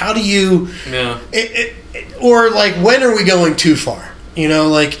tricky. Like, how do you? Yeah. Or like, when are we going too far?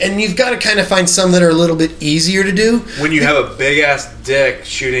 And you've got to kind of find some that are a little bit easier to do. when you have a big ass dick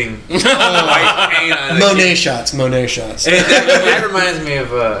shooting white paint on it. Monet shots. And that reminds me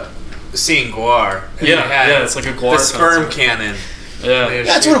of seeing Guar. And Yeah, they had yeah, it's like a Guar The sperm concert. cannon. Yeah.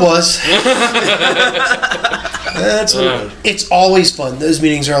 That's what it was. That's what it was. It's always fun. Those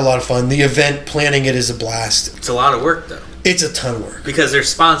meetings are a lot of fun. The event planning it is a blast. It's a lot of work though, It's a ton of work. because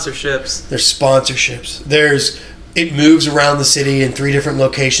there's sponsorships. There's sponsorships. It moves around the city in 3 different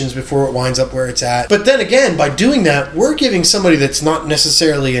locations before it winds up where it's at. But then again, by doing that, we're giving somebody that's not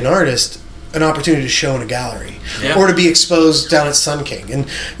necessarily an artist an opportunity to show in a gallery Yeah. or to be exposed down at Sun King. And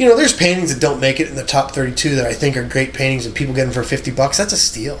there's paintings that don't make it in the top 32 that I think are great paintings, and people get them for $50. That's a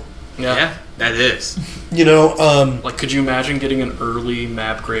steal. Yeah, that is. You know, Like, could you imagine getting an early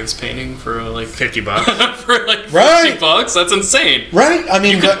Mab Graves painting for like $50. for like Right. $50? That's insane. right? I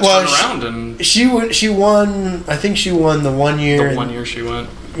mean, You could well, turn around and she won. I think she won the 1 year. the 1 year she went.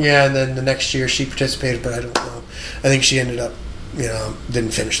 Yeah, and then the next year she participated, but I don't know. I think she ended up,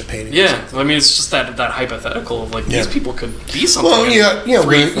 didn't finish the painting. Yeah, I mean, it's just that hypothetical of like Yeah. these people could be something. Well, in you have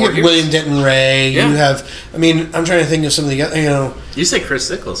 3-4 years. William Denton Ray. Yeah. You have. I mean, I'm trying to think of some of the. You say Chris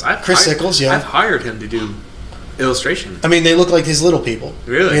Sickles. Chris Sickles, yeah. I've hired him to do illustration. I mean, they look like his little people.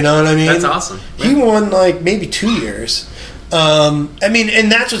 Really? You know what I mean? That's awesome. He won like maybe 2 years. I mean,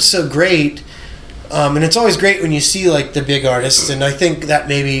 and that's what's so great. And it's always great when you see like the big artists, and I think that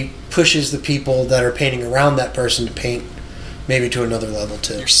maybe pushes the people that are painting around that person to paint maybe to another level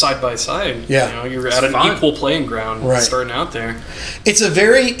too. You're side by side. Yeah. You know, you're It's at an fun. equal playing ground Right. starting out there. It's a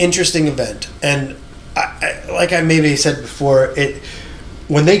very interesting event, and like I maybe said before,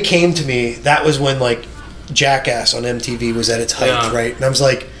 when they came to me, that was when like Jackass on MTV was at its height, Yeah. right? And I was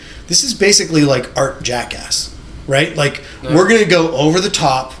like, this is basically like art Jackass, right? Like Yeah. we're gonna go over the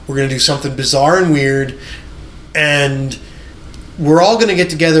top, we're gonna do something bizarre and weird, and we're all gonna get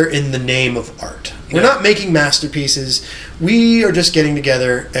together in the name of art. We're Yeah. not making masterpieces. We are just getting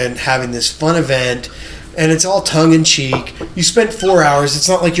together and having this fun event. And it's all tongue in cheek. You spent 4 hours. It's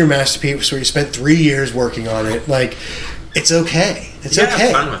not like your masterpiece where you spent 3 years working on it. Like, it's okay. It's Yeah, okay.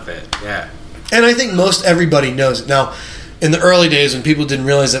 have fun with it. Yeah. And I think most everybody knows it. Now, in the early days when people didn't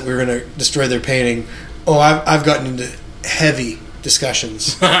realize that we were going to destroy their painting, I've gotten into heavy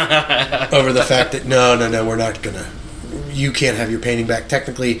discussions over the fact that no, we're not going to. You can't have your painting back.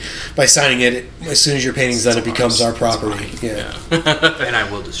 Technically, by signing it, as soon as your painting's done, it becomes our property. Yeah. And I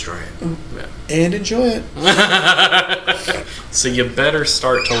will destroy it. And enjoy it. So you better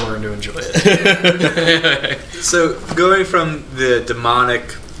start to learn to enjoy it. So going from the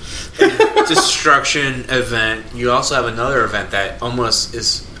demonic destruction event, you also have another event that almost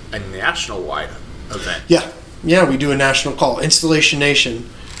is a national-wide event. Yeah, we do a national call, Installation Nation.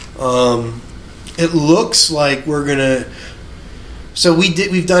 It looks like we're gonna. So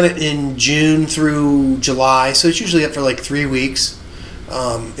we've done it in June through July, so it's usually up for like 3 weeks.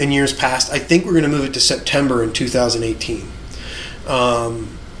 In years past, I think we're gonna move it to September in 2018.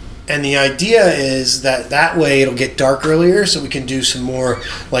 And the idea is that way it'll get dark earlier, so we can do some more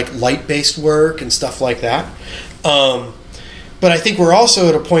like light-based work and stuff like that. But I think we're also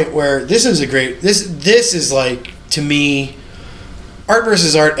at a point where this is a great. This is like, to me, art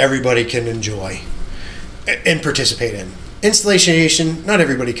versus art. Everybody can enjoy and participate in. Installation Nation, not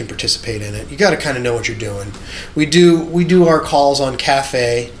everybody can participate in it. You got to kind of know what you're doing. We do our calls on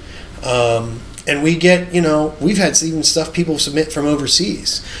Cafe, and we get, we've had even stuff people submit from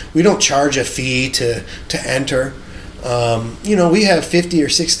overseas. We don't charge a fee to enter. We have 50 or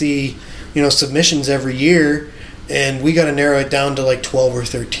 60 submissions every year, and we got to narrow it down to like 12 or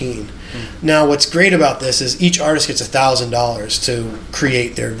 13. Now, what's great about this is each artist gets $1,000 to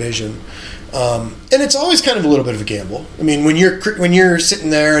create their vision. And it's always kind of a little bit of a gamble. I mean, when you're sitting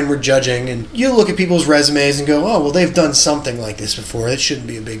there and we're judging, and you look at people's resumes and go, oh, well, they've done something like this before. It shouldn't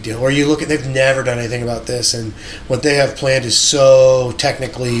be a big deal. Or you look at they've never done anything about this, and what they have planned is so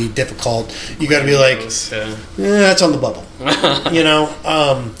technically difficult. You got to be like, that's on the bubble.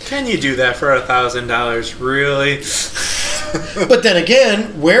 Can you do that for $1,000? Really? But then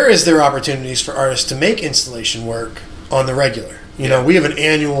again, where is there opportunities for artists to make installation work on the regular? We have an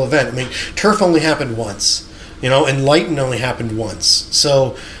annual event. I mean, Turf only happened once, and Lighten only happened once.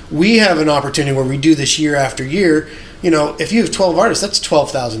 So we have an opportunity where we do this year after year. If you have 12 artists, that's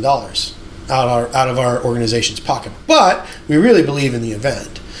 $12,000 out of our organization's pocket. But we really believe in the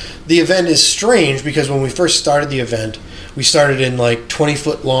event. The event is strange because when we first started the event, we started in like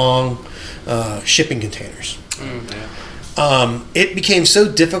 20-foot long shipping containers. It became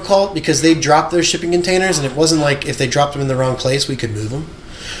so difficult because they dropped their shipping containers, and it wasn't like if they dropped them in the wrong place, we could move them.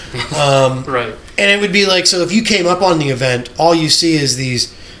 Right. And it would be like, so if you came up on the event, all you see is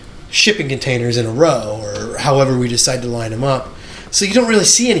these shipping containers in a row, or however we decide to line them up. So you don't really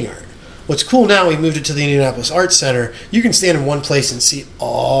see any art. What's cool now, we moved it to the Indianapolis Arts Center. You can stand in one place and see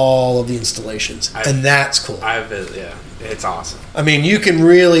all of the installations, and that's cool. It's awesome. I mean, you can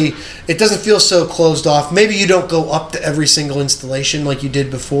really, it doesn't feel so closed off. Maybe you don't go up to every single installation like you did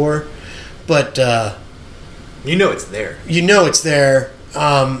before, but it's there. It's there.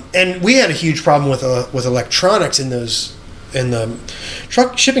 And we had a huge problem with electronics in the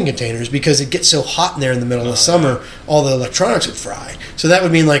truck shipping containers because it gets so hot in there in the middle of the summer, all the electronics would fry. So that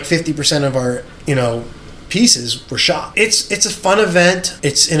would mean like 50% of our, pieces were shot. It's a fun event.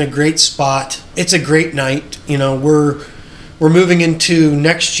 It's in a great spot. It's a great night. we're moving into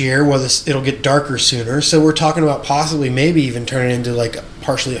next year where it'll get darker sooner. So we're talking about possibly maybe even turning it into like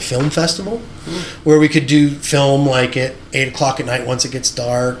partially a film festival where we could do film like at 8 o'clock at night once it gets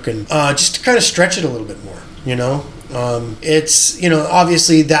dark, and just to kind of stretch it a little bit more, you know. It's, you know,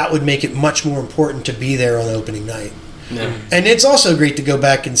 obviously that would make it much more important to be there on opening night. Yeah. And it's also great to go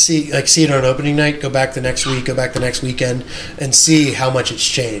back and see it on opening night, go back the next week, go back the next weekend, and see how much it's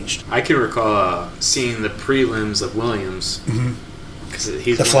changed. I can recall seeing the prelims of Williams because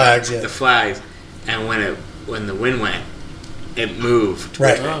he's The flags, yeah. the flags, and when the wind went, it moved.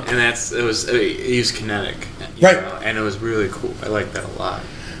 Right. And it used kinetic. Right. know, and it was really cool. I like that a lot.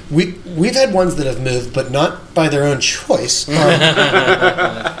 We've had ones that have moved, but not by their own choice. It's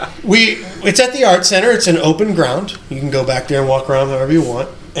at the Art Center. It's an open ground. You can go back there and walk around however you want.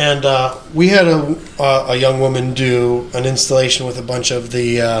 And we had a young woman do an installation with a bunch of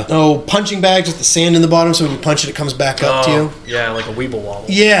the punching bags with the sand in the bottom, so when you punch it, it comes back up to you. Yeah, like a Weeble Wobble.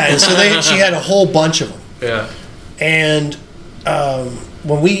 Yeah, and so she had a whole bunch of them. Yeah. And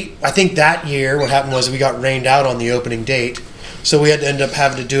I think that year, what happened was we got rained out on the opening date. So we had to end up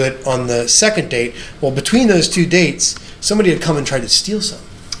having to do it on the second date. Well, between those two dates, somebody had come and tried to steal some.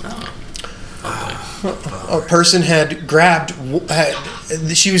 A person had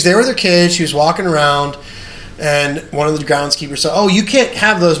she was there with her kids, she was walking around, and one of the groundskeepers said, "Oh, you can't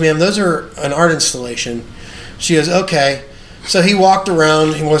have those, ma'am. Those are an art installation." She goes, "Okay." So he walked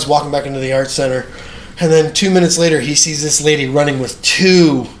around, he was walking back into the art center, and then 2 minutes later, he sees this lady running with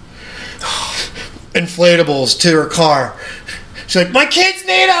 2 inflatables to her car. She's like, "My kids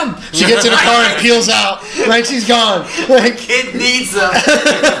need them!" She gets in the car and peels out. Right, she's gone. Like, Kid needs them.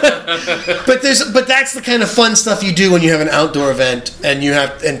 but that's the kind of fun stuff you do when you have an outdoor event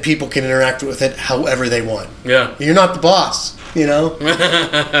and people can interact with it however they want. Yeah. You're not the boss, you know?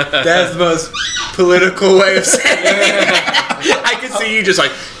 That's the most political way of saying it. I can see you just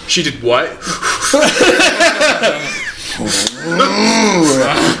like, she did what?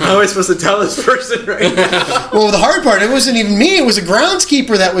 How am I supposed to tell this person right now? Well, the hard part, it wasn't even me. It was a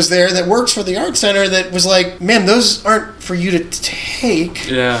groundskeeper that was there that works for the art center that was like, "Man, those aren't for you to take."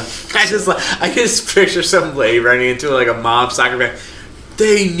 Yeah. I just picture some lady running into like a mob soccer match.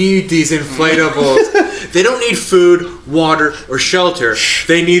 They need these inflatables. They don't need food, water, or shelter.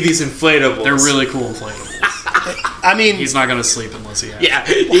 They need these inflatables. They're really cool inflatables. I mean, He's not going to sleep unless he has. Yeah.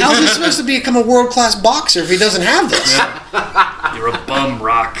 how's he supposed to become a world-class boxer if he doesn't have this? Yeah. You're a bum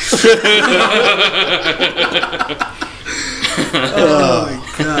rock. Oh my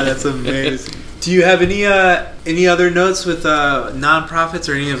god, that's amazing. Do you have any other notes with nonprofits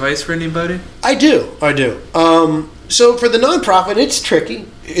or any advice for anybody? I do. So for the nonprofit, it's tricky.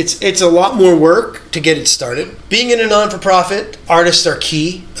 It's a lot more work to get it started. Being in a non-for-profit, artists are a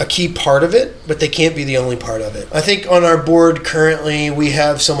key part of it, but they can't be the only part of it. I think on our board currently, we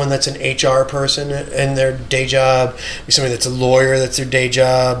have someone that's an HR person in their day job. We have somebody that's a lawyer, that's their day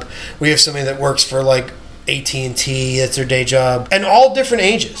job. We have somebody that works for like AT&T, that's their day job, and all different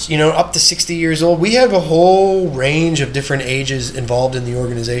ages, up to 60 years old. We have a whole range of different ages involved in the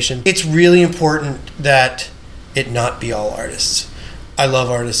organization. It's really important that it not be all artists. I love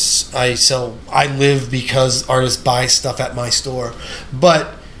artists. I live because artists buy stuff at my store,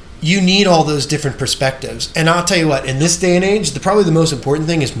 but you need all those different perspectives. And I'll tell you what, in this day and age, probably the most important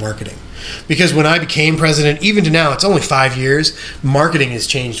thing is marketing. Because when I became president, even to now, it's only 5 years, marketing has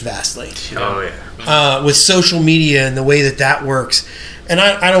changed vastly. Oh, yeah. With social media and the way that works. And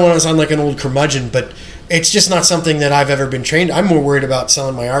I don't want to sound like an old curmudgeon, but it's just not something that I've ever been trained. I'm more worried about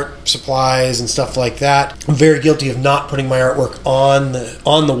selling my art supplies and stuff like that. I'm very guilty of not putting my artwork on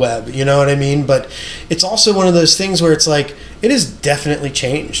the web, you know what I mean? But it's also one of those things where it's like, it has definitely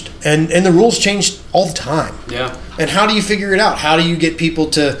changed. And the rules change all the time. Yeah. And how do you figure it out? How do you get people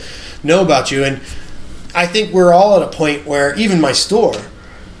to know about you? And I think we're all at a point where, even my store,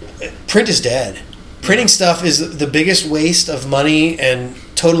 print is dead. Printing stuff is the biggest waste of money and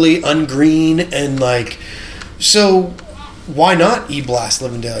totally ungreen, and so why not e-blast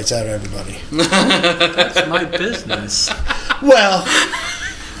living daylights out of everybody? That's my business. Well,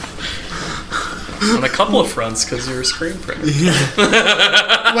 on a couple of fronts, because you're a screen printer.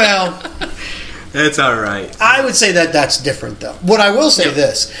 well, It's all right. I would say that's different, though. What I will say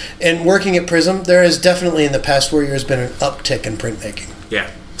this, in working at Prism, there has definitely in the past 4 years been an uptick in printmaking. Yeah.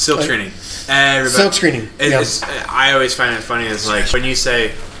 Silk screening. Everybody. Silk screening. I always find it funny is like when you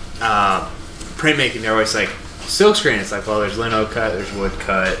say printmaking, they're always like silk screening. It's like, well, there's lino cut, there's wood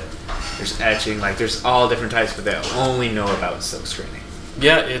cut, there's etching, like there's all different types, but they only know about silk screening.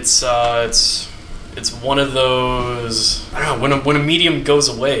 Yeah, it's one of those. I don't know, when a medium goes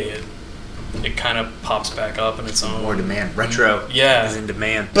away, and it kind of pops back up in its own. More demand. Retro is in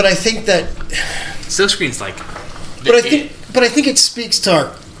demand. But I think that Silkscreen's like... But I think it speaks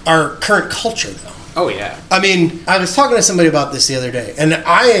to our current culture, though. Oh, yeah. I mean, I was talking to somebody about this the other day, and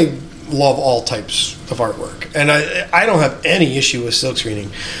I love all types of artwork, and I don't have any issue with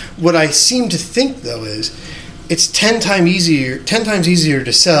silkscreening. What I seem to think, though, is it's 10 times easier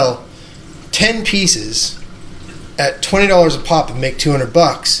to sell 10 pieces at $20 a pop and make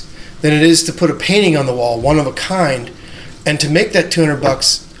 $200 than it is to put a painting on the wall, one of a kind, and to make that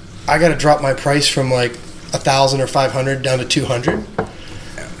 $200, I got to drop my price from like $1,000 or $500 down to $200.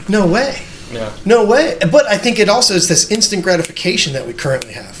 No way. Yeah. No way. But I think it also is this instant gratification that we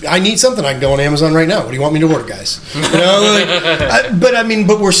currently have. I need something, I can go on Amazon right now. What do you want me to order, guys? You know,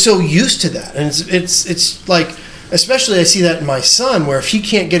 but we're so used to that, and it's like, especially I see that in my son, where if he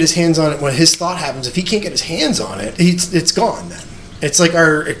can't get his hands on it, when his thought happens, if he can't get his hands on it, it's gone. Then it's like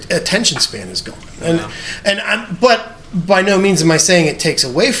our attention span is gone, but. By no means am I saying it takes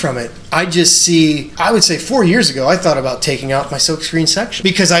away from it. I just see, I would say 4 years ago, I thought about taking out my silkscreen section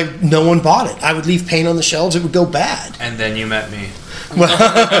because no one bought it. I would leave paint on the shelves, it would go bad. And then you met me. Well,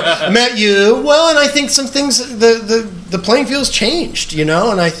 I met you. Well, and I think some things, the playing field's changed, you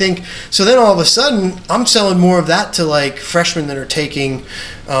know, and I think, so then all of a sudden, I'm selling more of that to like freshmen that are taking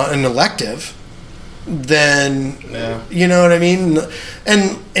an elective than, you know what I mean?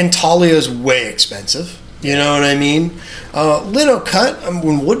 And Talia's way expensive. You know what I mean? Lino cut,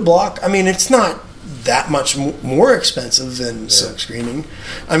 woodblock, I mean, it's not that much more expensive than silk screening.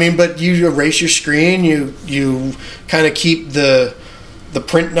 I mean, but you erase your screen, you kind of keep the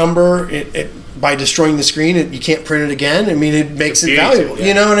print number by destroying the screen. You can't print it again. I mean, it makes it valuable. Yeah.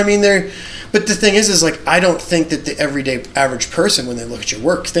 You know what I mean? But the thing is like, I don't think that the everyday average person, when they look at your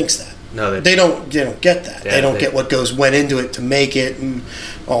work, thinks that. No, they don't get that. Yeah, they don't get what went into it to make it and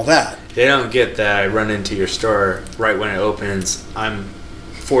all that. They don't get that I run into your store right when it opens. I'm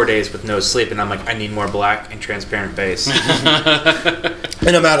 4 days with no sleep, and I'm like, I need more black and transparent base. And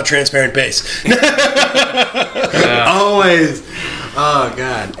I'm out of transparent base. Always. Oh,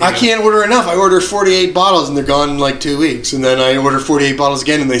 God. I can't order enough. I order 48 bottles, and they're gone in like 2 weeks. And then I order 48 bottles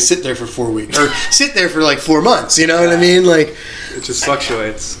again, and they sit there for 4 weeks. Or sit there for like 4 months, you know what I mean? Like, it just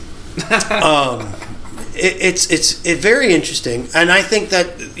fluctuates. It's very interesting, and I think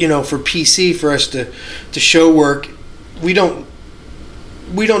that, you know, for PC, for us to show work, we don't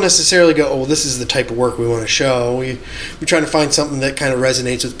necessarily go, oh, this is the type of work we want to show. We're trying to find something that kind of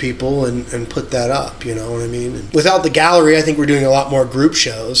resonates with people and put that up, you know what I mean? And without the gallery, I think we're doing a lot more group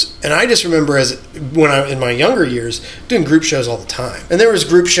shows. And I just remember in my younger years, doing group shows all the time. And there was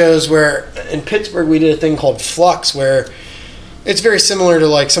group shows where, in Pittsburgh, we did a thing called Flux, where it's very similar to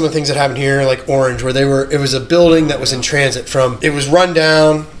like some of the things that happen here, like Orange, where it was a building that was in transit it was run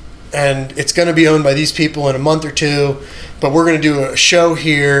down, and it's going to be owned by these people in a month or two, but we're going to do a show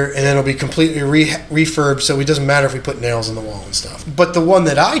here, and then it'll be completely refurbed, so it doesn't matter if we put nails on the wall and stuff. But the one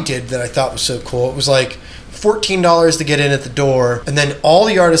that I did that I thought was so cool, it was like $14 to get in at the door, and then all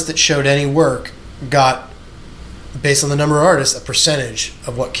the artists that showed any work got, based on the number of artists, a percentage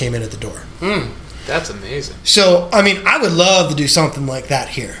of what came in at the door. That's amazing. So, I mean, I would love to do something like that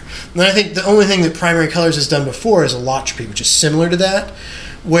here. And I think the only thing that Primary Colors has done before is a Lottery, which is similar to that,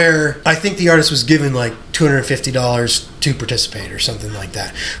 where I think the artist was given like $250 to participate or something like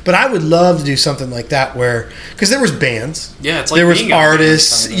that. But I would love to do something like that because there was bands. Yeah, it's like there was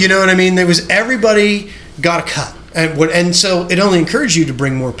artists, you know what I mean? There was, everybody got a cut. And so it only encouraged you to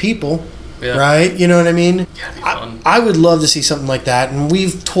bring more people. Yeah. Right? You know what I mean? Yeah, I would love to see something like that, and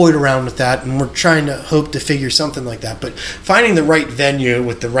we've toyed around with that, and we're trying to hope to figure something like that. But finding the right venue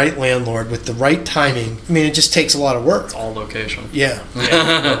with the right landlord, with the right timing, I mean, it just takes a lot of work. It's all location. Yeah.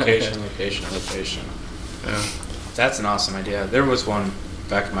 Location. Yeah. That's an awesome idea. There was one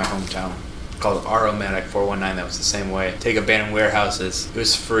back in my hometown called Aromatic 419 that was the same way. Take abandoned warehouses. It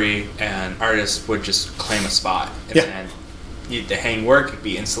was free, and artists would just claim a spot. And the hang work, it could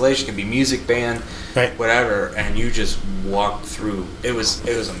be installation, it could be music band, right, whatever, and you just walked through. It was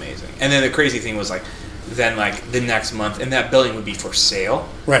amazing. And then the crazy thing was like, then like the next month, and that building would be for sale,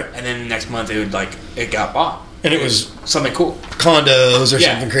 right, and then the next month it got bought, and it was something cool, condos or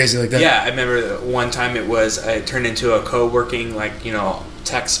something crazy like that. Yeah, I remember one time it turned into a co-working, like, you know,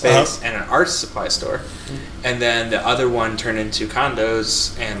 tech space and an art supply store. And then the other one turned into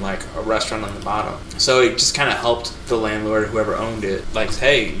condos and like a restaurant on the bottom. So it just kind of helped the landlord, whoever owned it, like,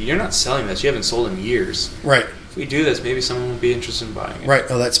 hey, you're not selling this. You haven't sold in years. Right. If we do this, maybe someone will be interested in buying it. Right.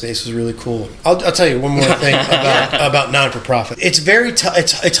 Oh, that space was really cool. I'll tell you one more thing about non-for-profit. It's very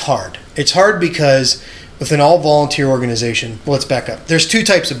it's hard. It's hard because with an all-volunteer organization, well, let's back up. There's two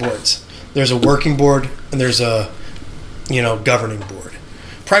types of boards. there's a working board, and there's a, governing board.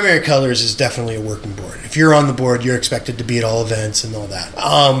 Primary Colors is definitely a working board. If you're on the board, you're expected to be at all events and all that.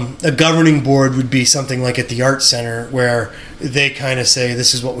 A governing board would be something like at the Art Center, where they kind of say,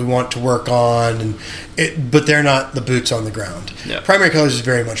 this is what we want to work on, but they're not the boots on the ground. Yeah. Primary Colors is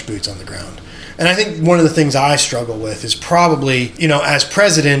very much boots on the ground. And I think one of the things I struggle with is probably, as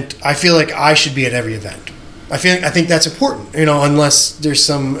president, I feel like I should be at every event. I think that's important, unless there's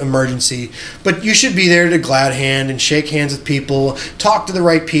some emergency. But you should be there to glad hand and shake hands with people, talk to the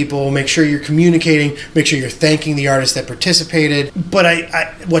right people, make sure you're communicating, make sure you're thanking the artists that participated. But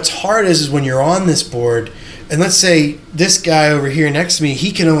what's hard is when you're on this board, and let's say this guy over here next to me,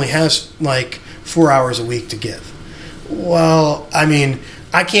 he can only have like 4 hours a week to give. Well, I mean,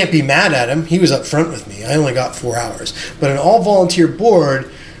 I can't be mad at him. He was up front with me. I only got 4 hours. But an all-volunteer board,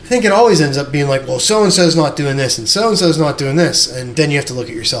 I think it always ends up being like, well, so-and-so's not doing this, and so-and-so's not doing this. And then you have to look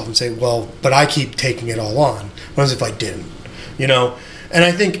at yourself and say, well, but I keep taking it all on. What as if I didn't? And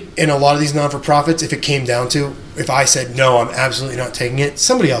I think in a lot of these non-for-profits, if it came down to, if I said, no, I'm absolutely not taking it,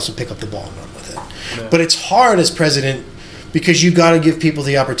 somebody else would pick up the ball and run with it. Yeah. But it's hard as president, because you got to give people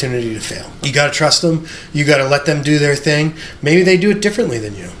the opportunity to fail. You got to trust them. You got to let them do their thing. Maybe they do it differently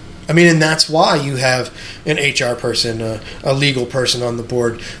than you. I mean, and that's why you have an HR person, a legal person on the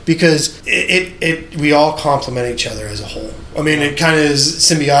board, because we all complement each other as a whole. I mean, it kind of is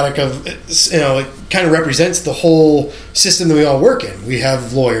symbiotic of, it kind of represents the whole system that we all work in. We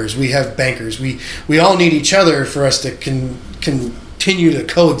have lawyers, we have bankers, we all need each other for us to continue to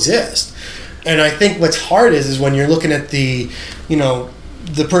coexist. And I think what's hard is when you're looking at the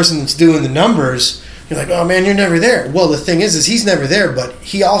person that's doing the numbers, you're like, oh man, you're never there. Well, the thing is he's never there, but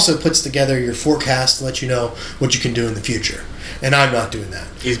he also puts together your forecast to let you know what you can do in the future. And I'm not doing that.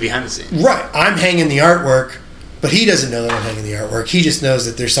 He's behind the scenes. Right. I'm hanging the artwork, but he doesn't know that I'm hanging the artwork. He just knows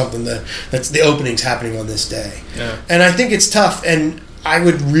that there's something that's the opening's happening on this day. Yeah. And I think it's tough, and I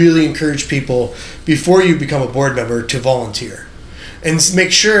would really encourage people, before you become a board member, to volunteer. And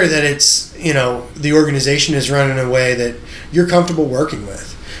make sure that it's, the organization is run in a way that you're comfortable working with.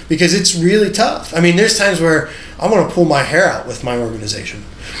 Because it's really tough. I mean, there's times where I want to pull my hair out with my organization.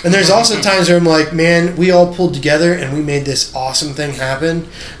 And there's also times where I'm like, man, we all pulled together and we made this awesome thing happen.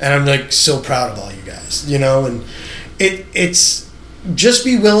 And I'm like so proud of all you guys, and it's just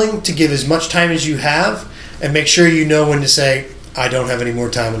be willing to give as much time as you have and make sure you know when to say, I don't have any more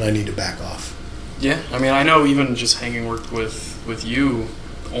time and I need to back off. Yeah, I mean, I know even just hanging work with you,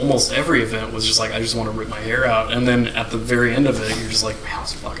 almost every event was just like, I just want to rip my hair out. And then at the very end of it, you're just like, man,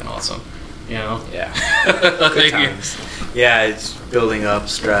 it's fucking awesome. Yeah. Good times. Yeah, it's building up,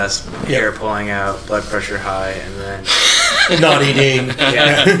 stress, hair pulling out, blood pressure high, and then not eating.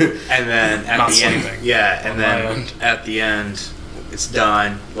 Yeah. And then at not the sleeping. end. Yeah, and then at the end, it's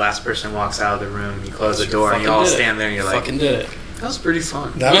done. Last person walks out of the room, you close the door, and you all stand there and you're like, fucking did it. That was pretty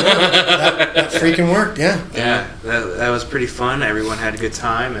fun. That freaking worked, yeah. Yeah, that was pretty fun. Everyone had a good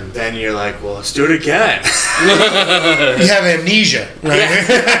time, and then you're like, well, let's do it again. You have amnesia, right?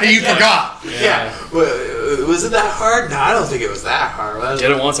 Yeah. You forgot. Yeah. Was it that hard? No, I don't think it was that hard. Did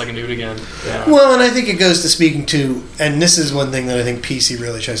it once, I can do it again. Yeah. Well, and I think it goes to speaking to, and this is one thing that I think PC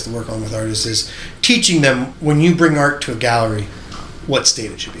really tries to work on with artists, is teaching them, when you bring art to a gallery, what state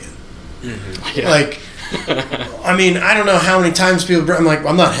it should be in. Mm-hmm. Yeah. Like, I mean, I don't know how many times people, I'm like,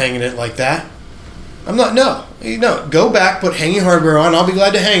 I'm not hanging it like that. No, go back, put hanging hardware on. I'll be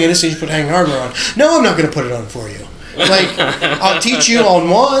glad to hang it as soon as you put hanging hardware on. No, I'm not going to put it on for you. Like, I'll teach you on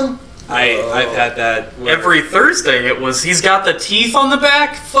one. I've had that. Every Thursday it was, he's got the teeth on the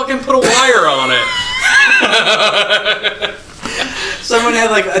back, fucking put a wire on it. Someone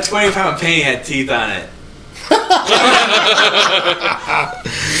had like a 20-pound painting had teeth on it.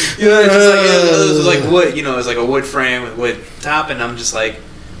 It was like wood. It was like a wood frame with wood top, and I'm just like,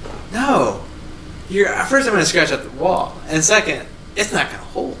 no. First, I'm gonna scratch out the wall, and second, it's not gonna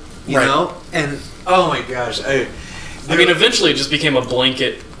hold. You know? And oh my gosh, I mean, eventually it just became a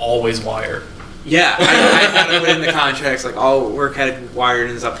blanket, always wire. Yeah, I had to put in the contracts, like all work had wired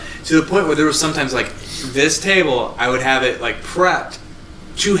and stuff, to the point where there was sometimes like this table, I would have it like prepped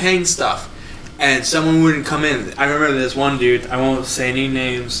to hang stuff. And someone wouldn't come in. I remember this one dude, I won't say any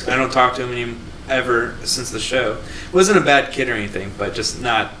names, I don't talk to him ever since the show. Wasn't a bad kid or anything, but just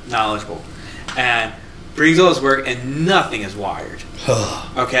not knowledgeable. And brings all his work and nothing is wired.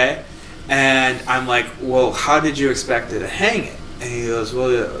 Okay? And I'm like, well, how did you expect it to hang it? And he goes,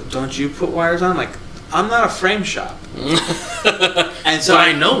 well, don't you put wires on? I'm like, I'm not a frame shop. And so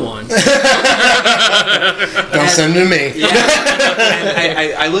I know one. Don't send them to me. Yeah.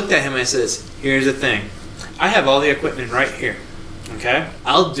 And I looked at him and I says, here's the thing. I have all the equipment right here. Okay?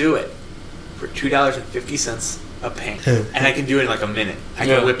 I'll do it. for $2.50 a paint, and I can do it in like a minute. I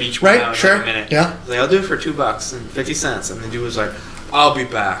Yeah. can whip each one Right, out in sure, like a minute. yeah. I was like, I'll do it for $2.50, and the dude was like, I'll be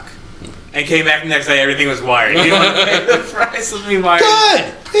back. And came back the next day, everything was wired. You know, the price of me wired.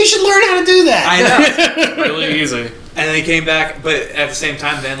 Good. You should learn how to do that. I know. Really easy. And then he came back, but at the same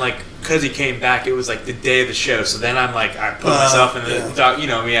time, then like, because he came back, it was like the day of the show. So then I'm like, I put myself in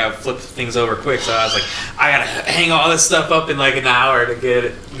the, flip things over quick. So I was like, I gotta hang all this stuff up in like an hour to get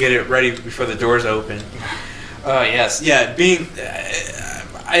it ready before the doors open. Yes, yeah.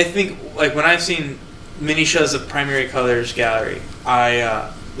 I think like when I've seen mini shows of Primary Colors Gallery,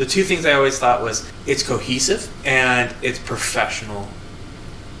 the two things I always thought was it's cohesive and it's professional,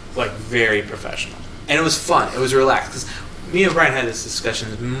 like very professional, and it was fun. It was relaxed because me and Brian had this discussion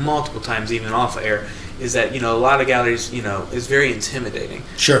multiple times, even off air. Is that a lot of galleries is very intimidating.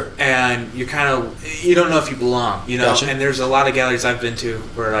 Sure. And you don't know if you belong. Gotcha. And there's a lot of galleries I've been to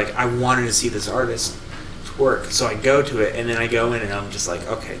where like I wanted to see this artist's work, so I go to it and then I go in and I'm just like,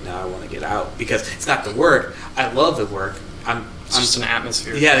 okay, now I want to get out because it's not the work. I love the work. It's just an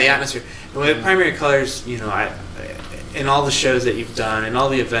atmosphere. Yeah, the atmosphere. And with Primary Colors, I in all the shows that you've done and all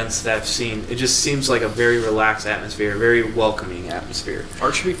the events that I've seen, it just seems like a very relaxed atmosphere, a very welcoming atmosphere.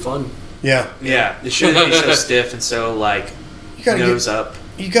 Art should be fun. Yeah. Yeah, it shouldn't be so stiff and so like You gotta nose up.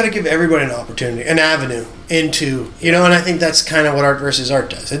 You got to give everybody an opportunity, an avenue into, and I think that's kind of what Art versus Art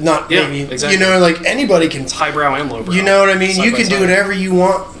does. It's not Yeah, maybe, exactly. like anybody can, It's highbrow and lowbrow. you know what I mean? Side You by can do side. whatever you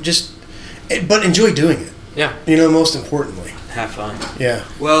want, but enjoy doing it. Yeah. Most importantly. Have fun. Yeah.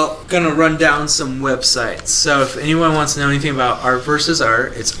 Well, gonna run down some websites. So if anyone wants to know anything about Art versus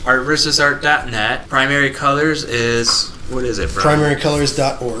Art, it's artversusart.net. Primary Colors is, what is it, Brian?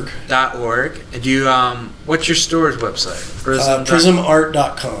 PrimaryColors.org. .org. Do you what's your store's website?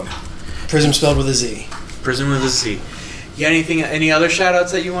 Prismart.com. Prism spelled with a Z. Prism with a Z. You got any other shout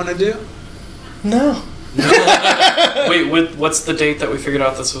outs that you want to do? No. Wait, what's the date that we figured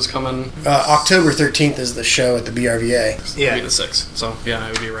out this was coming? October 13th is the show at the BRVA. It'd be the 6th. So, yeah,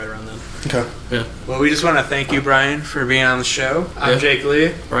 it would be right around then. Okay. Yeah. Well, we just want to thank you, Brian, for being on the show. I'm Yeah. Jake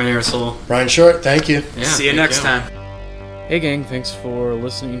Lee. Brian Aristotle. Ryan Short, thank you. Yeah, See you thank next time. Hey gang, thanks for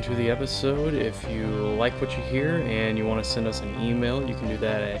listening to the episode. If you like what you hear and you want to send us an email, you can do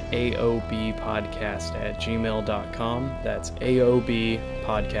that at aobpodcast@gmail.com. That's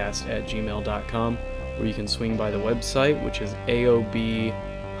aobpodcast@gmail.com. Or you can swing by the website, which is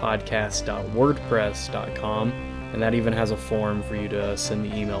aobpodcast.wordpress.com. And that even has a form for you to send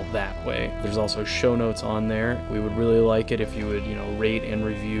the email that way. There's also show notes on there. We would really like it if you would, rate and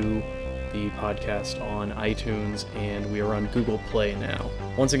review the podcast on iTunes, and we are on Google Play now.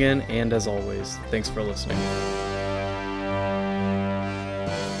 Once again, and as always, thanks for listening.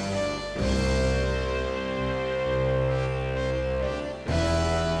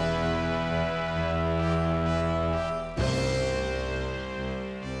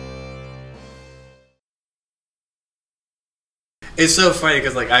 It's so funny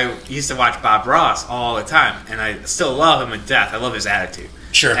because like I used to watch Bob Ross all the time, and I still love him to death. I love his attitude.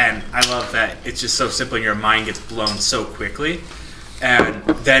 Sure. And I love that it's just so simple and your mind gets blown so quickly. And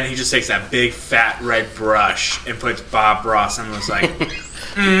then he just takes that big fat red brush and puts Bob Ross and was like,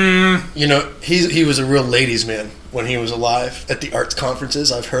 He was a real ladies' man when he was alive at the arts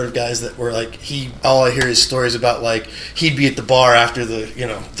conferences. I've heard of guys that were like, all I hear is stories about like, he'd be at the bar after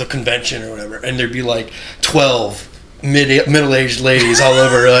the convention or whatever, and there'd be like 12 middle-aged ladies all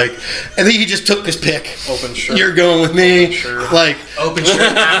over, like, and then he just took his pick. Open shirt. You're going with me, like open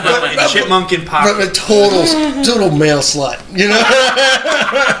shirt, and chipmunk in a pocket. total male slut,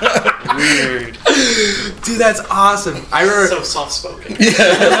 Weird. Dude, that's awesome. I remember So soft-spoken.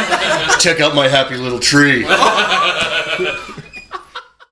 Check out my happy little tree.